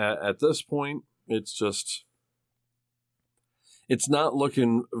at this point, it's not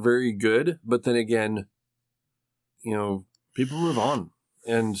looking very good. But then again, people move on,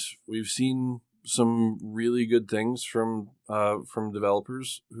 and we've seen some really good things from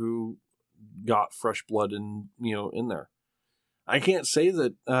developers who got fresh blood in there. I can't say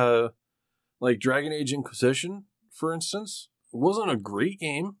that like Dragon Age Inquisition, for instance, wasn't a great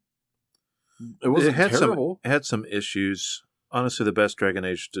game. It wasn't terrible. It had some issues. Honestly, the best Dragon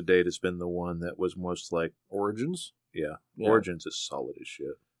Age to date has been the one that was most like Origins. Yeah. Origins is solid as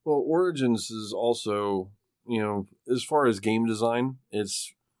shit. Well, Origins is also, as far as game design,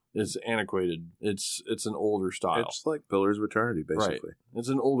 it's antiquated. It's an older style. It's like Pillars of Eternity, basically. Right. It's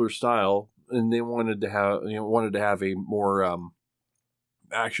an older style, and they wanted to have a more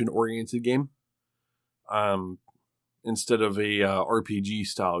action oriented game, instead of a RPG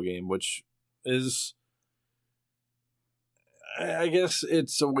style game, which is, I guess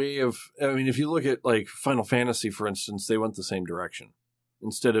it's a way of, if you look at like Final Fantasy, for instance, they went the same direction.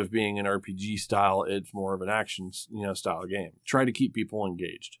 Instead of being an RPG style, it's more of an action, style game. Try to keep people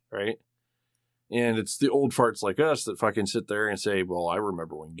engaged, right? And it's the old farts like us that fucking sit there and say, well, I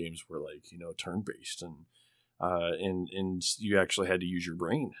remember when games were like, turn-based and you actually had to use your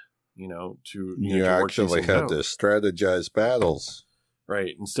brain, to You to work actually these had things to out. strategize battles.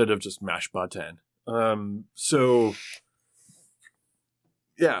 Right, instead of just mash button. So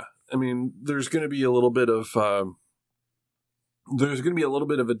yeah, I mean, there's going to be a little bit of a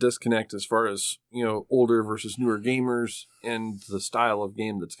disconnect as far as older versus newer gamers and the style of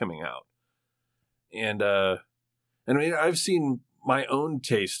game that's coming out. And I mean, I've seen my own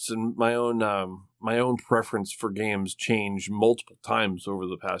tastes and my own preference for games change multiple times over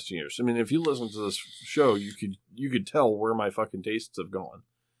the past years. I mean, if you listen to this show, you could tell where my fucking tastes have gone.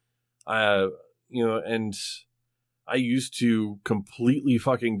 And I used to completely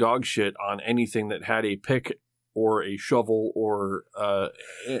fucking dog shit on anything that had a pick or a shovel or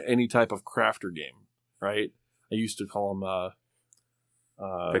any type of crafter game, right? I used to call them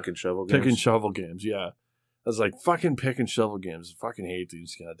Pick and shovel games. pick and shovel games, yeah. I was like, fucking pick and shovel games. I fucking hate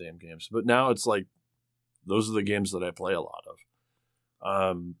these goddamn games. But now it's like, those are the games that I play a lot of.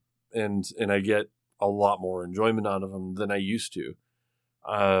 And I get a lot more enjoyment out of them than I used to.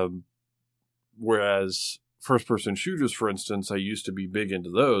 Whereas first-person shooters, for instance, I used to be big into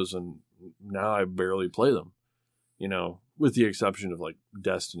those, and now I barely play them. With the exception of like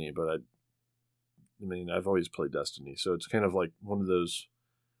Destiny, but I mean, I've always played Destiny, so it's kind of like one of those.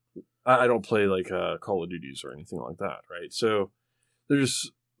 I don't play like Call of Duties or anything like that, right? So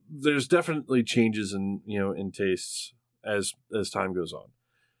there's definitely changes in tastes as time goes on.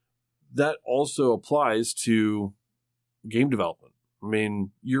 That also applies to game development. I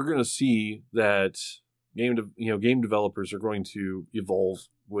mean, you're going to see that game developers are going to evolve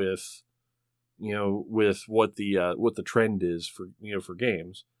with what the trend is for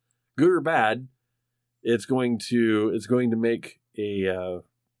games, good or bad. It's going to make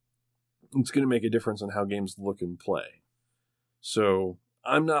a difference in how games look and play. So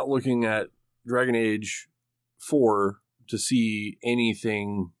I'm not looking at Dragon Age 4 to see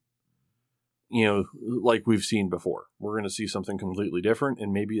anything, like we've seen before. We're going to see something completely different,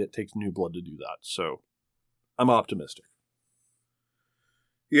 and maybe it takes new blood to do that. So I'm optimistic.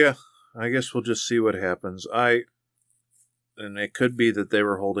 Yeah, I guess we'll just see what happens. And it could be that they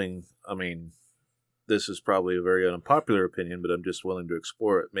were holding, I mean, this is probably a very unpopular opinion, but I'm just willing to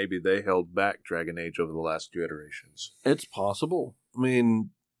explore it. Maybe they held back Dragon Age over the last 2 iterations. It's possible. I mean,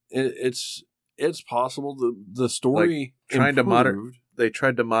 it's possible. The story improved. They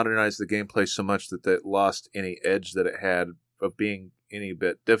tried to modernize the gameplay so much that it lost any edge that it had of being any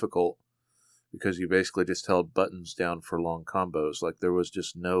bit difficult, because you basically just held buttons down for long combos. Like, there was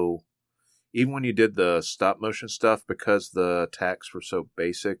just no... Even when you did the stop motion stuff, because the attacks were so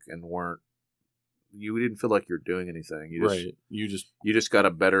basic and weren't... You didn't feel like you're doing anything. You just got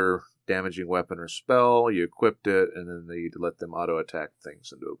a better damaging weapon or spell, you equipped it, and then you let them auto-attack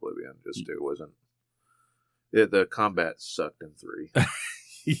things into oblivion. It wasn't... the combat sucked in 3.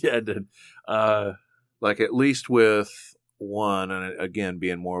 Yeah, it did. Like, at least with 1, and again,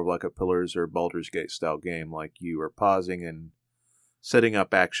 being more of like a Pillars or Baldur's Gate style game, like you are pausing and setting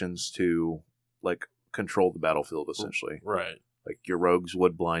up actions to, like, control the battlefield, essentially. Right. Like, your rogues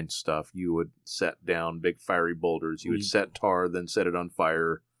would blind stuff. You would set down big fiery boulders. You would set tar, then set it on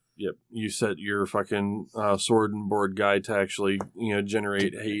fire. Yep. You set your fucking sword and board guy to actually,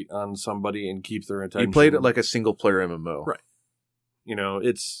 generate hate on somebody and keep their attention. You played it like a single-player MMO. Right.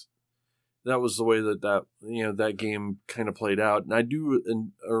 That was the way that game kind of played out. And I do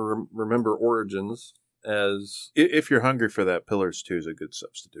remember Origins as... If you're hungry for that, Pillars 2 is a good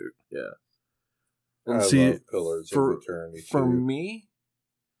substitute. Yeah. And I love Pillars of Eternity. For me,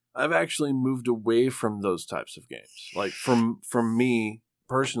 I've actually moved away from those types of games. Like, from me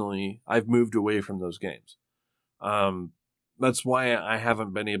personally, I've moved away from those games. That's why I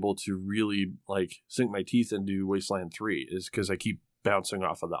haven't been able to really, like, sink my teeth into Wasteland 3, is because I keep bouncing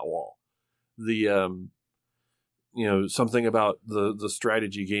off of that wall. Something about the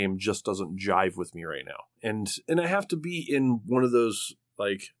strategy game just doesn't jive with me right now. And I have to be in one of those,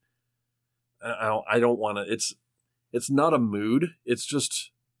 like, I don't want to, it's not a mood. It's just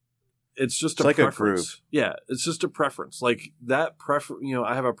a like preference. A groove. Yeah. It's just a preference. Like that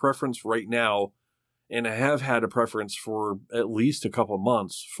I have a preference right now, and I have had a preference for at least a couple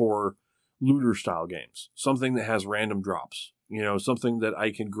months for looter style games, something that has random drops, something that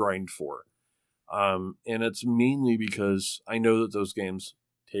I can grind for. And it's mainly because I know that those games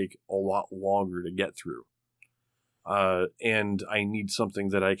take a lot longer to get through. And I need something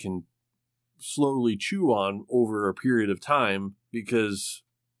that I can slowly chew on over a period of time, because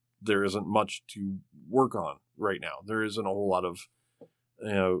there isn't much to work on right now. There isn't a whole lot of,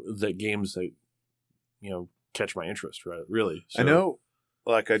 the games that catch my interest, right? Really. I know,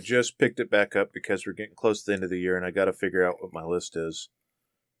 like, I just picked it back up because we're getting close to the end of the year, and I got to figure out what my list is.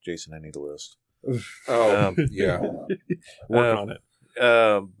 Jason, I need a list. Oh, yeah. Work on it.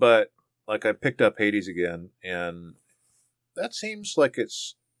 But, like, I picked up Hades again, and that seems like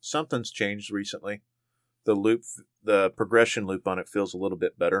something's changed recently. The progression loop on it feels a little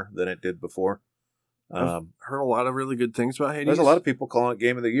bit better than it did before. I've heard a lot of really good things about Hades. There's a lot of people calling it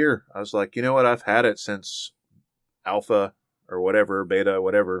Game of the Year. I was like, you know what? I've had it since Alpha or whatever, Beta,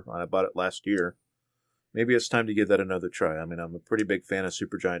 whatever. I bought it last year. Maybe it's time to give that another try. I mean, I'm a pretty big fan of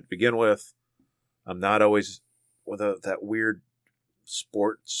Supergiant to begin with. I'm not always that weird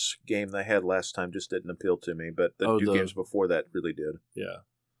sports game they had last time just didn't appeal to me, but the two games before that really did. Yeah.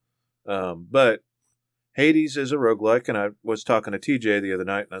 But Hades is a roguelike, and I was talking to TJ the other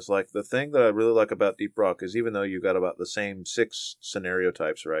night, and I was like, the thing that I really like about Deep Rock is even though you've got about the same 6 scenario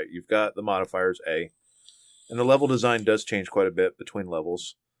types, right? You've got the modifiers A, and the level design does change quite a bit between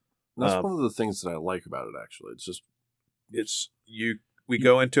levels. That's one of the things that I like about it, actually. We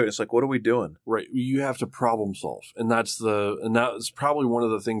go into it, it's like, what are we doing? Right. You have to problem solve. And that's probably one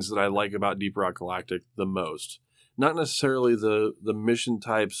of the things that I like about Deep Rock Galactic the most. Not necessarily the mission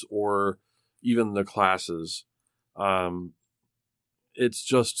types or even the classes. It's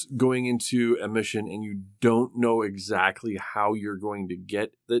just going into a mission and you don't know exactly how you're going to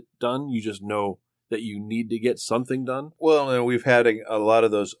get it done. You just know that you need to get something done. Well, and we've had a lot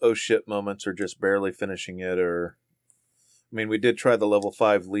of those oh shit moments or just barely finishing it we did try the level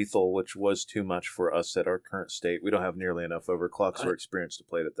 5 lethal, which was too much for us at our current state. We don't have nearly enough overclocks or experience to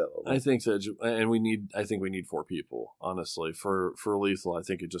play it at that level. I think that, and we need 4 people, honestly. For lethal, I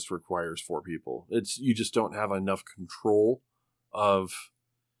think it just requires 4 people. You just don't have enough control of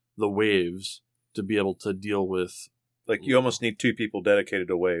the waves to be able to deal with. Like, you almost need 2 people dedicated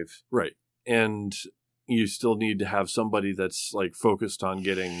to waves. Right. And you still need to have somebody that's like focused on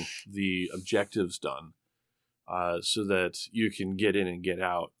getting the objectives done. So that you can get in and get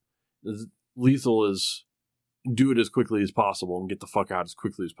out. Lethal is do it as quickly as possible and get the fuck out as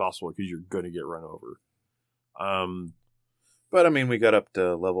quickly as possible because you're going to get run over. But we got up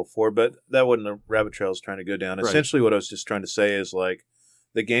to level 4, but that wasn't a rabbit trail I was trying to go down. Right. Essentially what I was just trying to say is like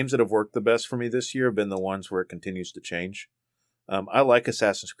the games that have worked the best for me this year have been the ones where it continues to change. I like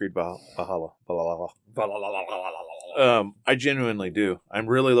Assassin's Creed Valhalla. I genuinely do. I'm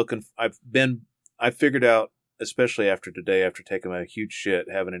really looking. I figured out, especially after today, after taking a huge shit,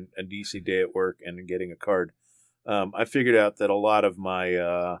 having a DC day at work and getting a card, I figured out that a lot of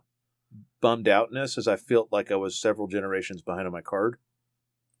my bummed outness is I felt like I was several generations behind on my card,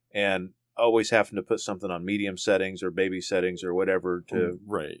 and always having to put something on medium settings or baby settings or whatever to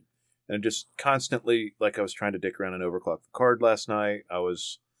right, and just constantly like I was trying to dick around and overclock the card last night. I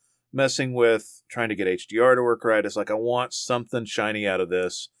was messing with trying to get HDR to work right. It's like I want something shiny out of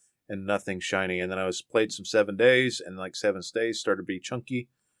this. And nothing shiny. And then I played some 7 days, and like 7 days started to be chunky.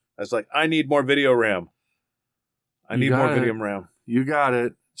 I was like, I need more video RAM. Video RAM. You got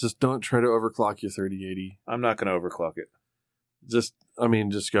it. Just don't try to overclock your 3080. I'm not going to overclock it. Just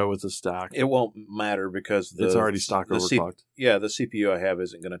go with the stock. It won't matter because it's already stock overclocked. The CPU I have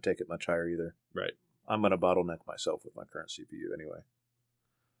isn't going to take it much higher either. Right. I'm going to bottleneck myself with my current CPU anyway.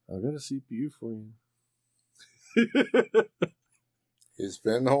 I've got a CPU for you. He's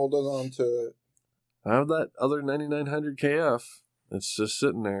been holding on to it. I have that other 9900 KF. It's just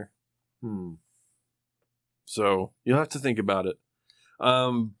sitting there. So you'll have to think about it.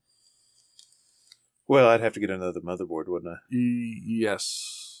 Well, I'd have to get another motherboard, wouldn't I?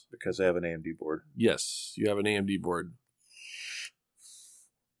 Yes. Because I have an AMD board. Yes, you have an AMD board.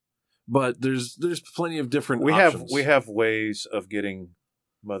 But there's plenty of different options. We have ways of getting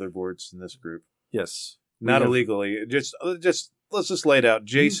motherboards in this group. Yes. Not illegally. Just let's just lay it out.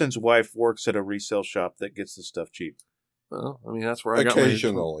 Jason's wife works at a resale shop that gets the stuff cheap. Well, that's where I got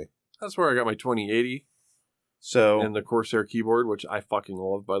that's where I got my 2080. So and the Corsair keyboard, which I fucking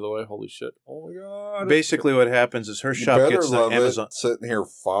love, by the way. Holy shit! Oh my god! Basically, what happens is her shop gets the Amazon. Sitting here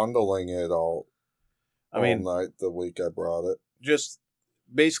fondling it all night the week I brought it. Just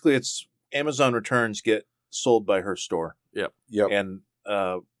basically, it's Amazon returns get sold by her store. Yep. And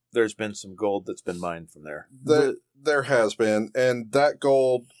there's been some gold that's been mined from there. There has been, and that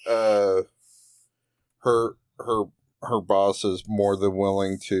gold, her boss is more than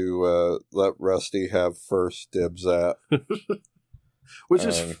willing to let Rusty have first dibs at. Which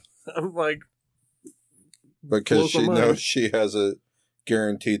is, I'm like, because she knows she has a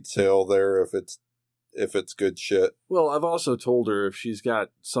guaranteed sale there if it's good shit. Well, I've also told her if she's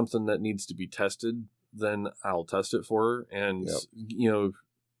got something that needs to be tested, then I'll test it for her, and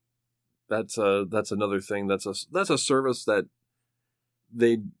that's another thing. That's a service that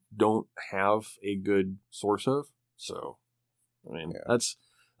they don't have a good source of. So, I mean, that's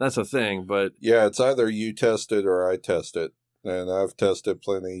a thing. But yeah, it's either you test it or I test it, and I've tested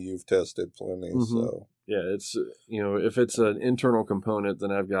plenty. You've tested plenty. So yeah, it's if it's an internal component,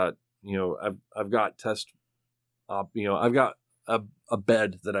 then I've got I've got test, I've got a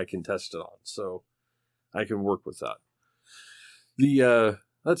bed that I can test it on, so I can work with that.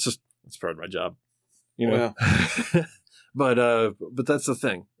 That's part of my job, but that's the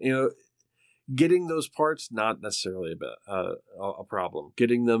thing, getting those parts, not necessarily a problem.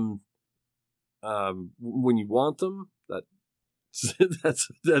 Getting them when you want them, that's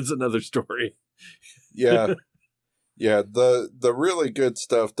another story. Yeah. Yeah, the really good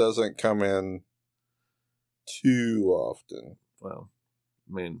stuff doesn't come in too often. Well,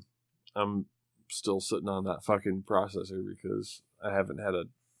 I mean, I'm still sitting on that fucking processor because I haven't had an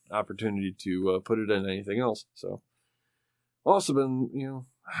opportunity to put it in anything else. So, also been,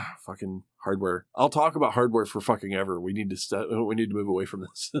 fucking hardware. I'll talk about hardware for fucking ever. We need to move away from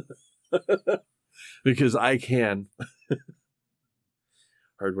this because I can.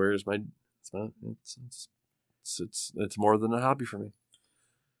 Hardware is it's more than a hobby for me.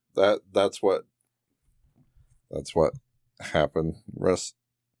 That's what happened.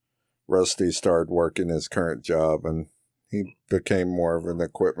 Rusty started working his current job, and he became more of an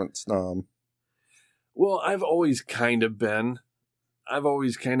equipment snob. Well, I've always kind of had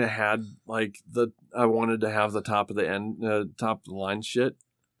like I wanted to have the top of the line shit,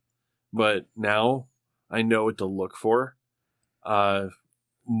 but now I know what to look for. On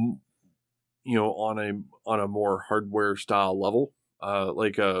a more hardware style level,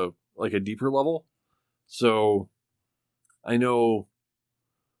 like a deeper level. So I know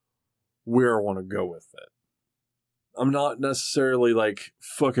where I want to go with it. I'm not necessarily like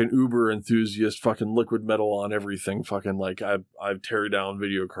fucking uber enthusiast, fucking liquid metal on everything, fucking like I've tear down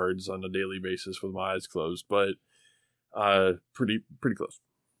video cards on a daily basis with my eyes closed, but pretty close.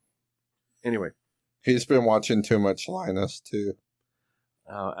 Anyway, he's been watching too much Linus too.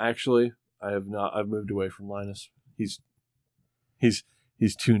 Actually, I have not. I've moved away from Linus. He's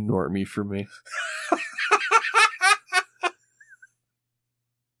too normie for me.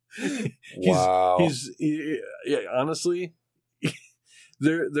 Wow. Honestly,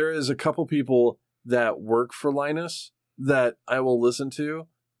 there is a couple people that work for Linus that I will listen to,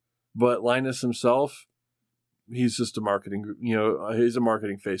 but Linus himself, he's just a marketing. He's a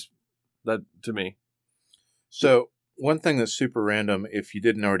marketing face. That to me. So. One thing that's super random, if you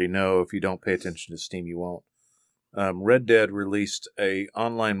didn't already know, if you don't pay attention to Steam, you won't. Red Dead released a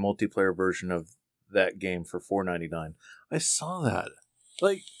online multiplayer version of that game for $4.99. I saw that.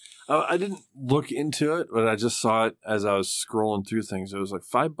 Like, I didn't look into it, but I just saw it as I was scrolling through things. It was like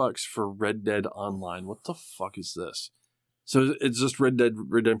 $5 for Red Dead Online. What the fuck is this? So it's just Red Dead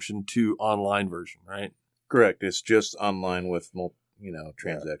Redemption 2 online version, right? Correct. It's just online with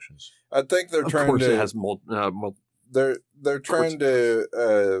transactions. I think they're trying to. Of course, it has They're trying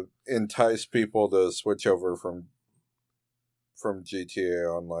to entice people to switch over from GTA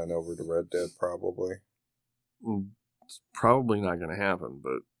Online over to Red Dead, probably. It's probably not going to happen,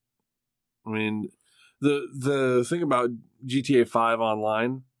 but I mean, the thing about GTA 5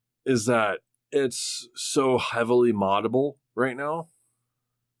 Online is that it's so heavily moddable right now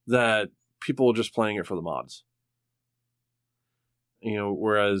that people are just playing it for the mods.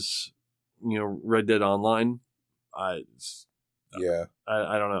 Whereas, Red Dead Online, I don't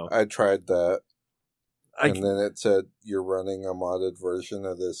know. I tried that. And then it said, you're running a modded version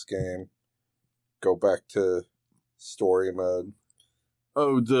of this game. Go back to story mode.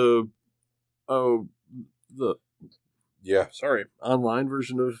 Yeah. Sorry. Online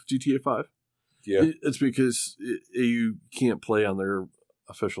version of GTA 5? Yeah. It's because you can't play on their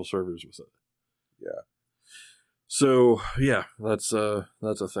official servers with it. Yeah. So, yeah, that's a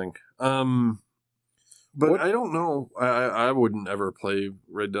thing. But I don't know. I wouldn't ever play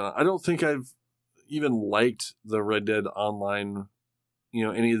Red Dead. I don't think I've even liked the Red Dead Online,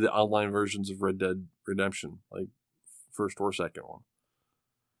 any of the online versions of Red Dead Redemption, like first or second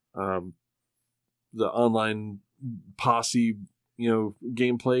one. The online posse,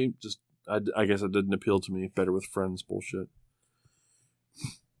 gameplay, just I guess it didn't appeal to me. Better with friends bullshit.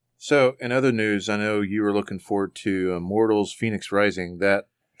 So, in other news, I know you were looking forward to Immortals Phoenix Rising. That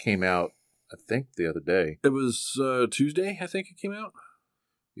came out, I think, the other day. It was Tuesday, I think it came out.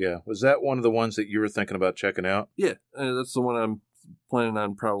 Yeah. Was that one of the ones that you were thinking about checking out? Yeah, that's the one I'm planning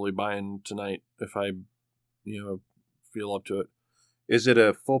on probably buying tonight if I, feel up to it. Is it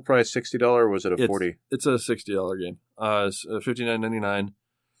a full price $60 or was it a $40? It's a $60 game. It's $59.99.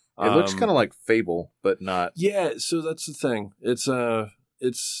 It looks kind of like Fable, but not. Yeah, so that's the thing. It's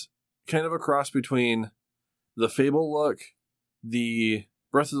kind of a cross between the Fable look, the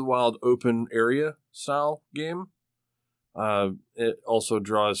Breath of the Wild open area style game. It also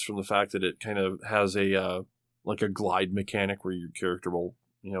draws from the fact that it kind of has a like a glide mechanic where your character will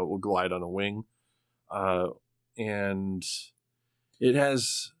glide on a wing, and it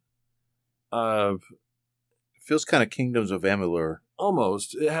has Feels kind of Kingdoms of Amalur.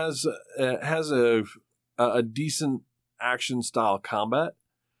 almost it has a decent action style combat,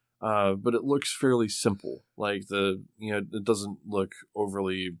 but it looks fairly simple. Like it doesn't look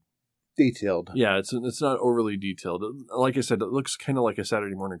overly Detailed. Yeah, it's not overly detailed. Like I said, it looks kind of like a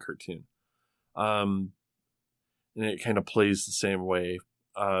Saturday morning cartoon. And it kind of plays the same way.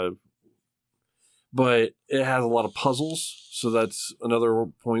 But it has a lot of puzzles, so that's another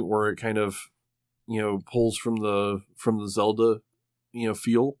point where it kind of, pulls from the Zelda,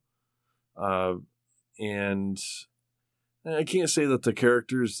 feel. And I can't say that the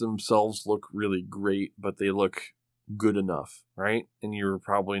characters themselves look really great, but they look good enough, right? And you're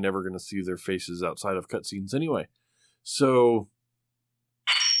probably never going to see their faces outside of cutscenes anyway. So,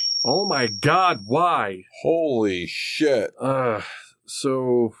 oh my God, why? Holy shit.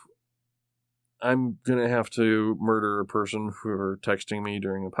 So I'm going to have to murder a person for texting me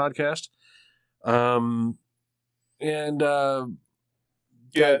during a podcast.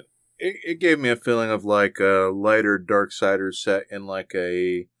 Yeah, it gave me a feeling of like a lighter Darksiders set in like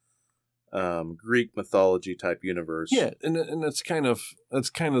a Greek mythology type universe. Yeah, and that's kind of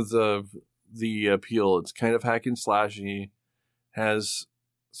the appeal. It's kind of hack and slashy, has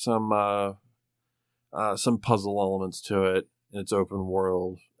some puzzle elements to it. It's open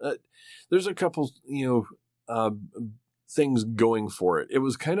world. There's a couple things going for it. It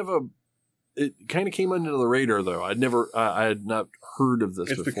was it kind of came under the radar though. I had not heard of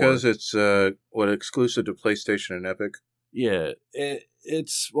this It's before. because it's exclusive to PlayStation and Epic. Yeah, is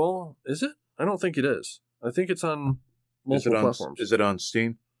it? I don't think it is. I think it's on multiple platforms. Is it on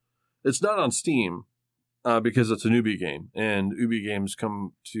Steam? It's not on Steam because it's an Ubi game, and Ubi games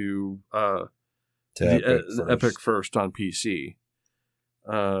come to Epic first on PC.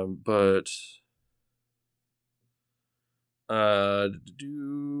 But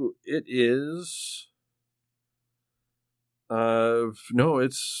it is no,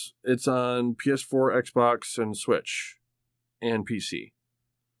 it's on PS4, Xbox, and Switch, and PC,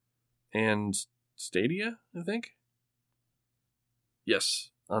 and Stadia, I think. Yes,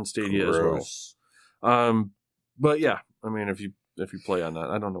 on Stadia Gross. as well. But yeah, I mean, if you play on that,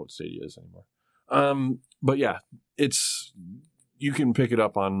 I don't know what Stadia is anymore. But yeah, you can pick it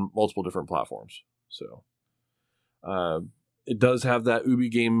up on multiple different platforms. So, it does have that Ubi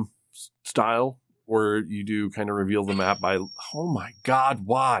game style where you do kind of reveal the map by, oh my God,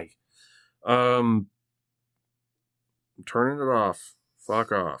 why? I'm turning it off.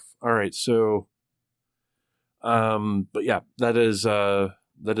 Fuck off. All right. So, but yeah, that is a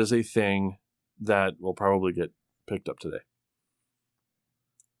thing that will probably get picked up today.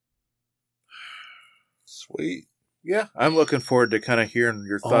 Sweet. Yeah, I'm looking forward to kind of hearing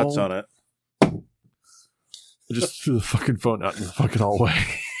your thoughts on it. I just threw the fucking phone out in the fucking hallway.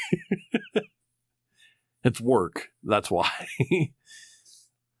 It's work. That's why.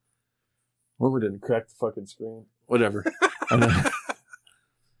 Well, we didn't crack the fucking screen. Whatever.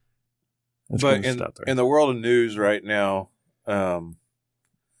 But in the world of news right now, I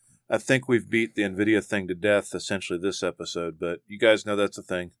think we've beat the NVIDIA thing to death essentially this episode, but you guys know that's a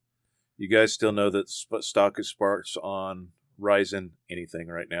thing. You guys still know that stock is sparse on Ryzen anything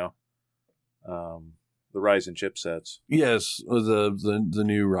right now. The Ryzen chipsets. Yes, the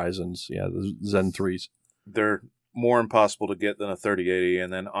new Ryzens. Yeah, the Zen 3s. They're more impossible to get than a 3080,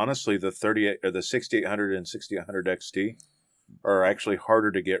 and then honestly, the 6800 and 6800 XT are actually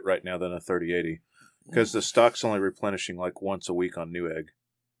harder to get right now than a 3080 because the stock's only replenishing like once a week on Newegg.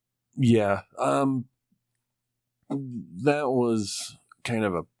 Yeah, that was kind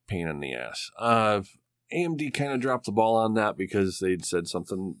of a pain in the ass. AMD kind of dropped the ball on that because they'd said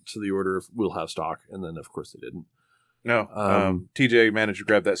something to the order of "we'll have stock," and then of course they didn't. No, TJ managed to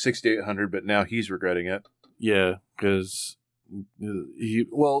grab that 6800, but now he's regretting it. Yeah, because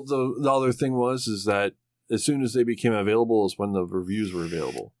the other thing is that as soon as they became available is when the reviews were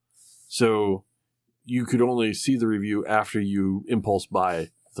available. So you could only see the review after you impulse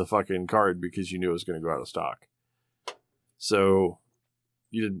buy the fucking card because you knew it was going to go out of stock. So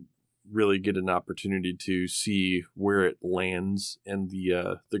you didn't really get an opportunity to see where it lands in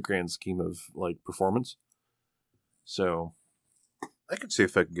the grand scheme of like performance. So I can see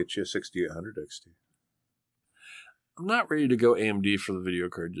if I can get you a 6800 XT. I'm not ready to go AMD for the video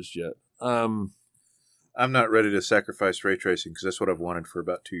card just yet. I'm not ready to sacrifice ray tracing because that's what I've wanted for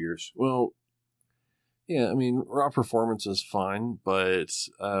about 2 years. Well, yeah, I mean, raw performance is fine, but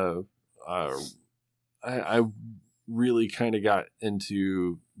I really kind of got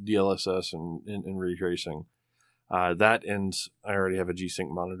into DLSS and ray tracing. That, and I already have a G-Sync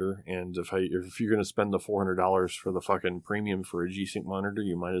monitor, and if you're going to spend the $400 for the fucking premium for a G-Sync monitor,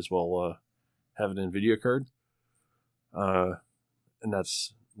 you might as well have an NVIDIA card. And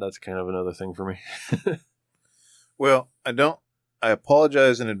that's kind of another thing for me. Well, I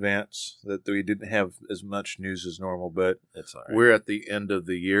apologize in advance that we didn't have as much news as normal, but It's all right. we're at the end of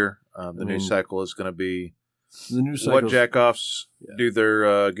the year. The news cycle is going to be The news what cycle's- jackoffs Yeah. do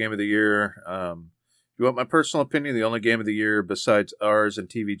their game of the year. You want my personal opinion? The only game of the year besides ours and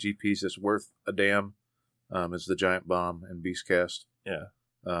TVGPs that's worth a damn is the Giant Bomb and Beastcast. Yeah.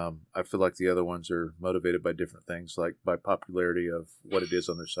 I feel like the other ones are motivated by different things, like by popularity of what it is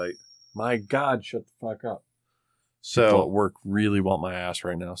on their site. My God, shut the fuck up. So People at work really want my ass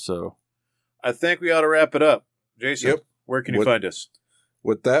right now, so I think we ought to wrap it up. Jason, Yep. where can you find us?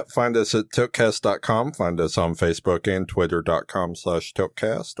 With that, find us at tiltcast.com. Find us on Facebook and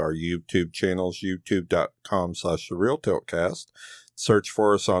twitter.com/tiltcast. Our YouTube channels, youtube.com/therealtiltcast. Search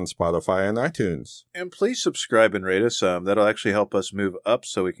for us on Spotify and iTunes. And please subscribe and rate us. That'll actually help us move up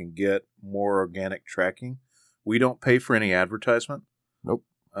so we can get more organic tracking. We don't pay for any advertisement. Nope.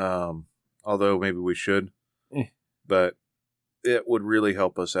 Although maybe we should. But it would really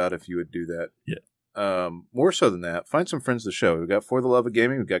help us out if you would do that. Yeah. More so than that, find some friends of the show. We've got For the Love of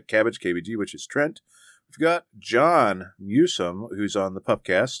Gaming. We've got Cabbage KBG, which is Trent. We've got John Musum, who's on the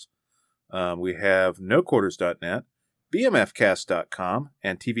Pupcast. We have NoQuarters.net, BMFcast.com,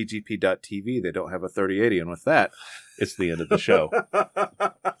 and TVGP.tv. They don't have a 3080. And with that, it's the end of the show.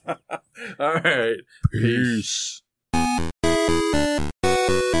 all right. Peace.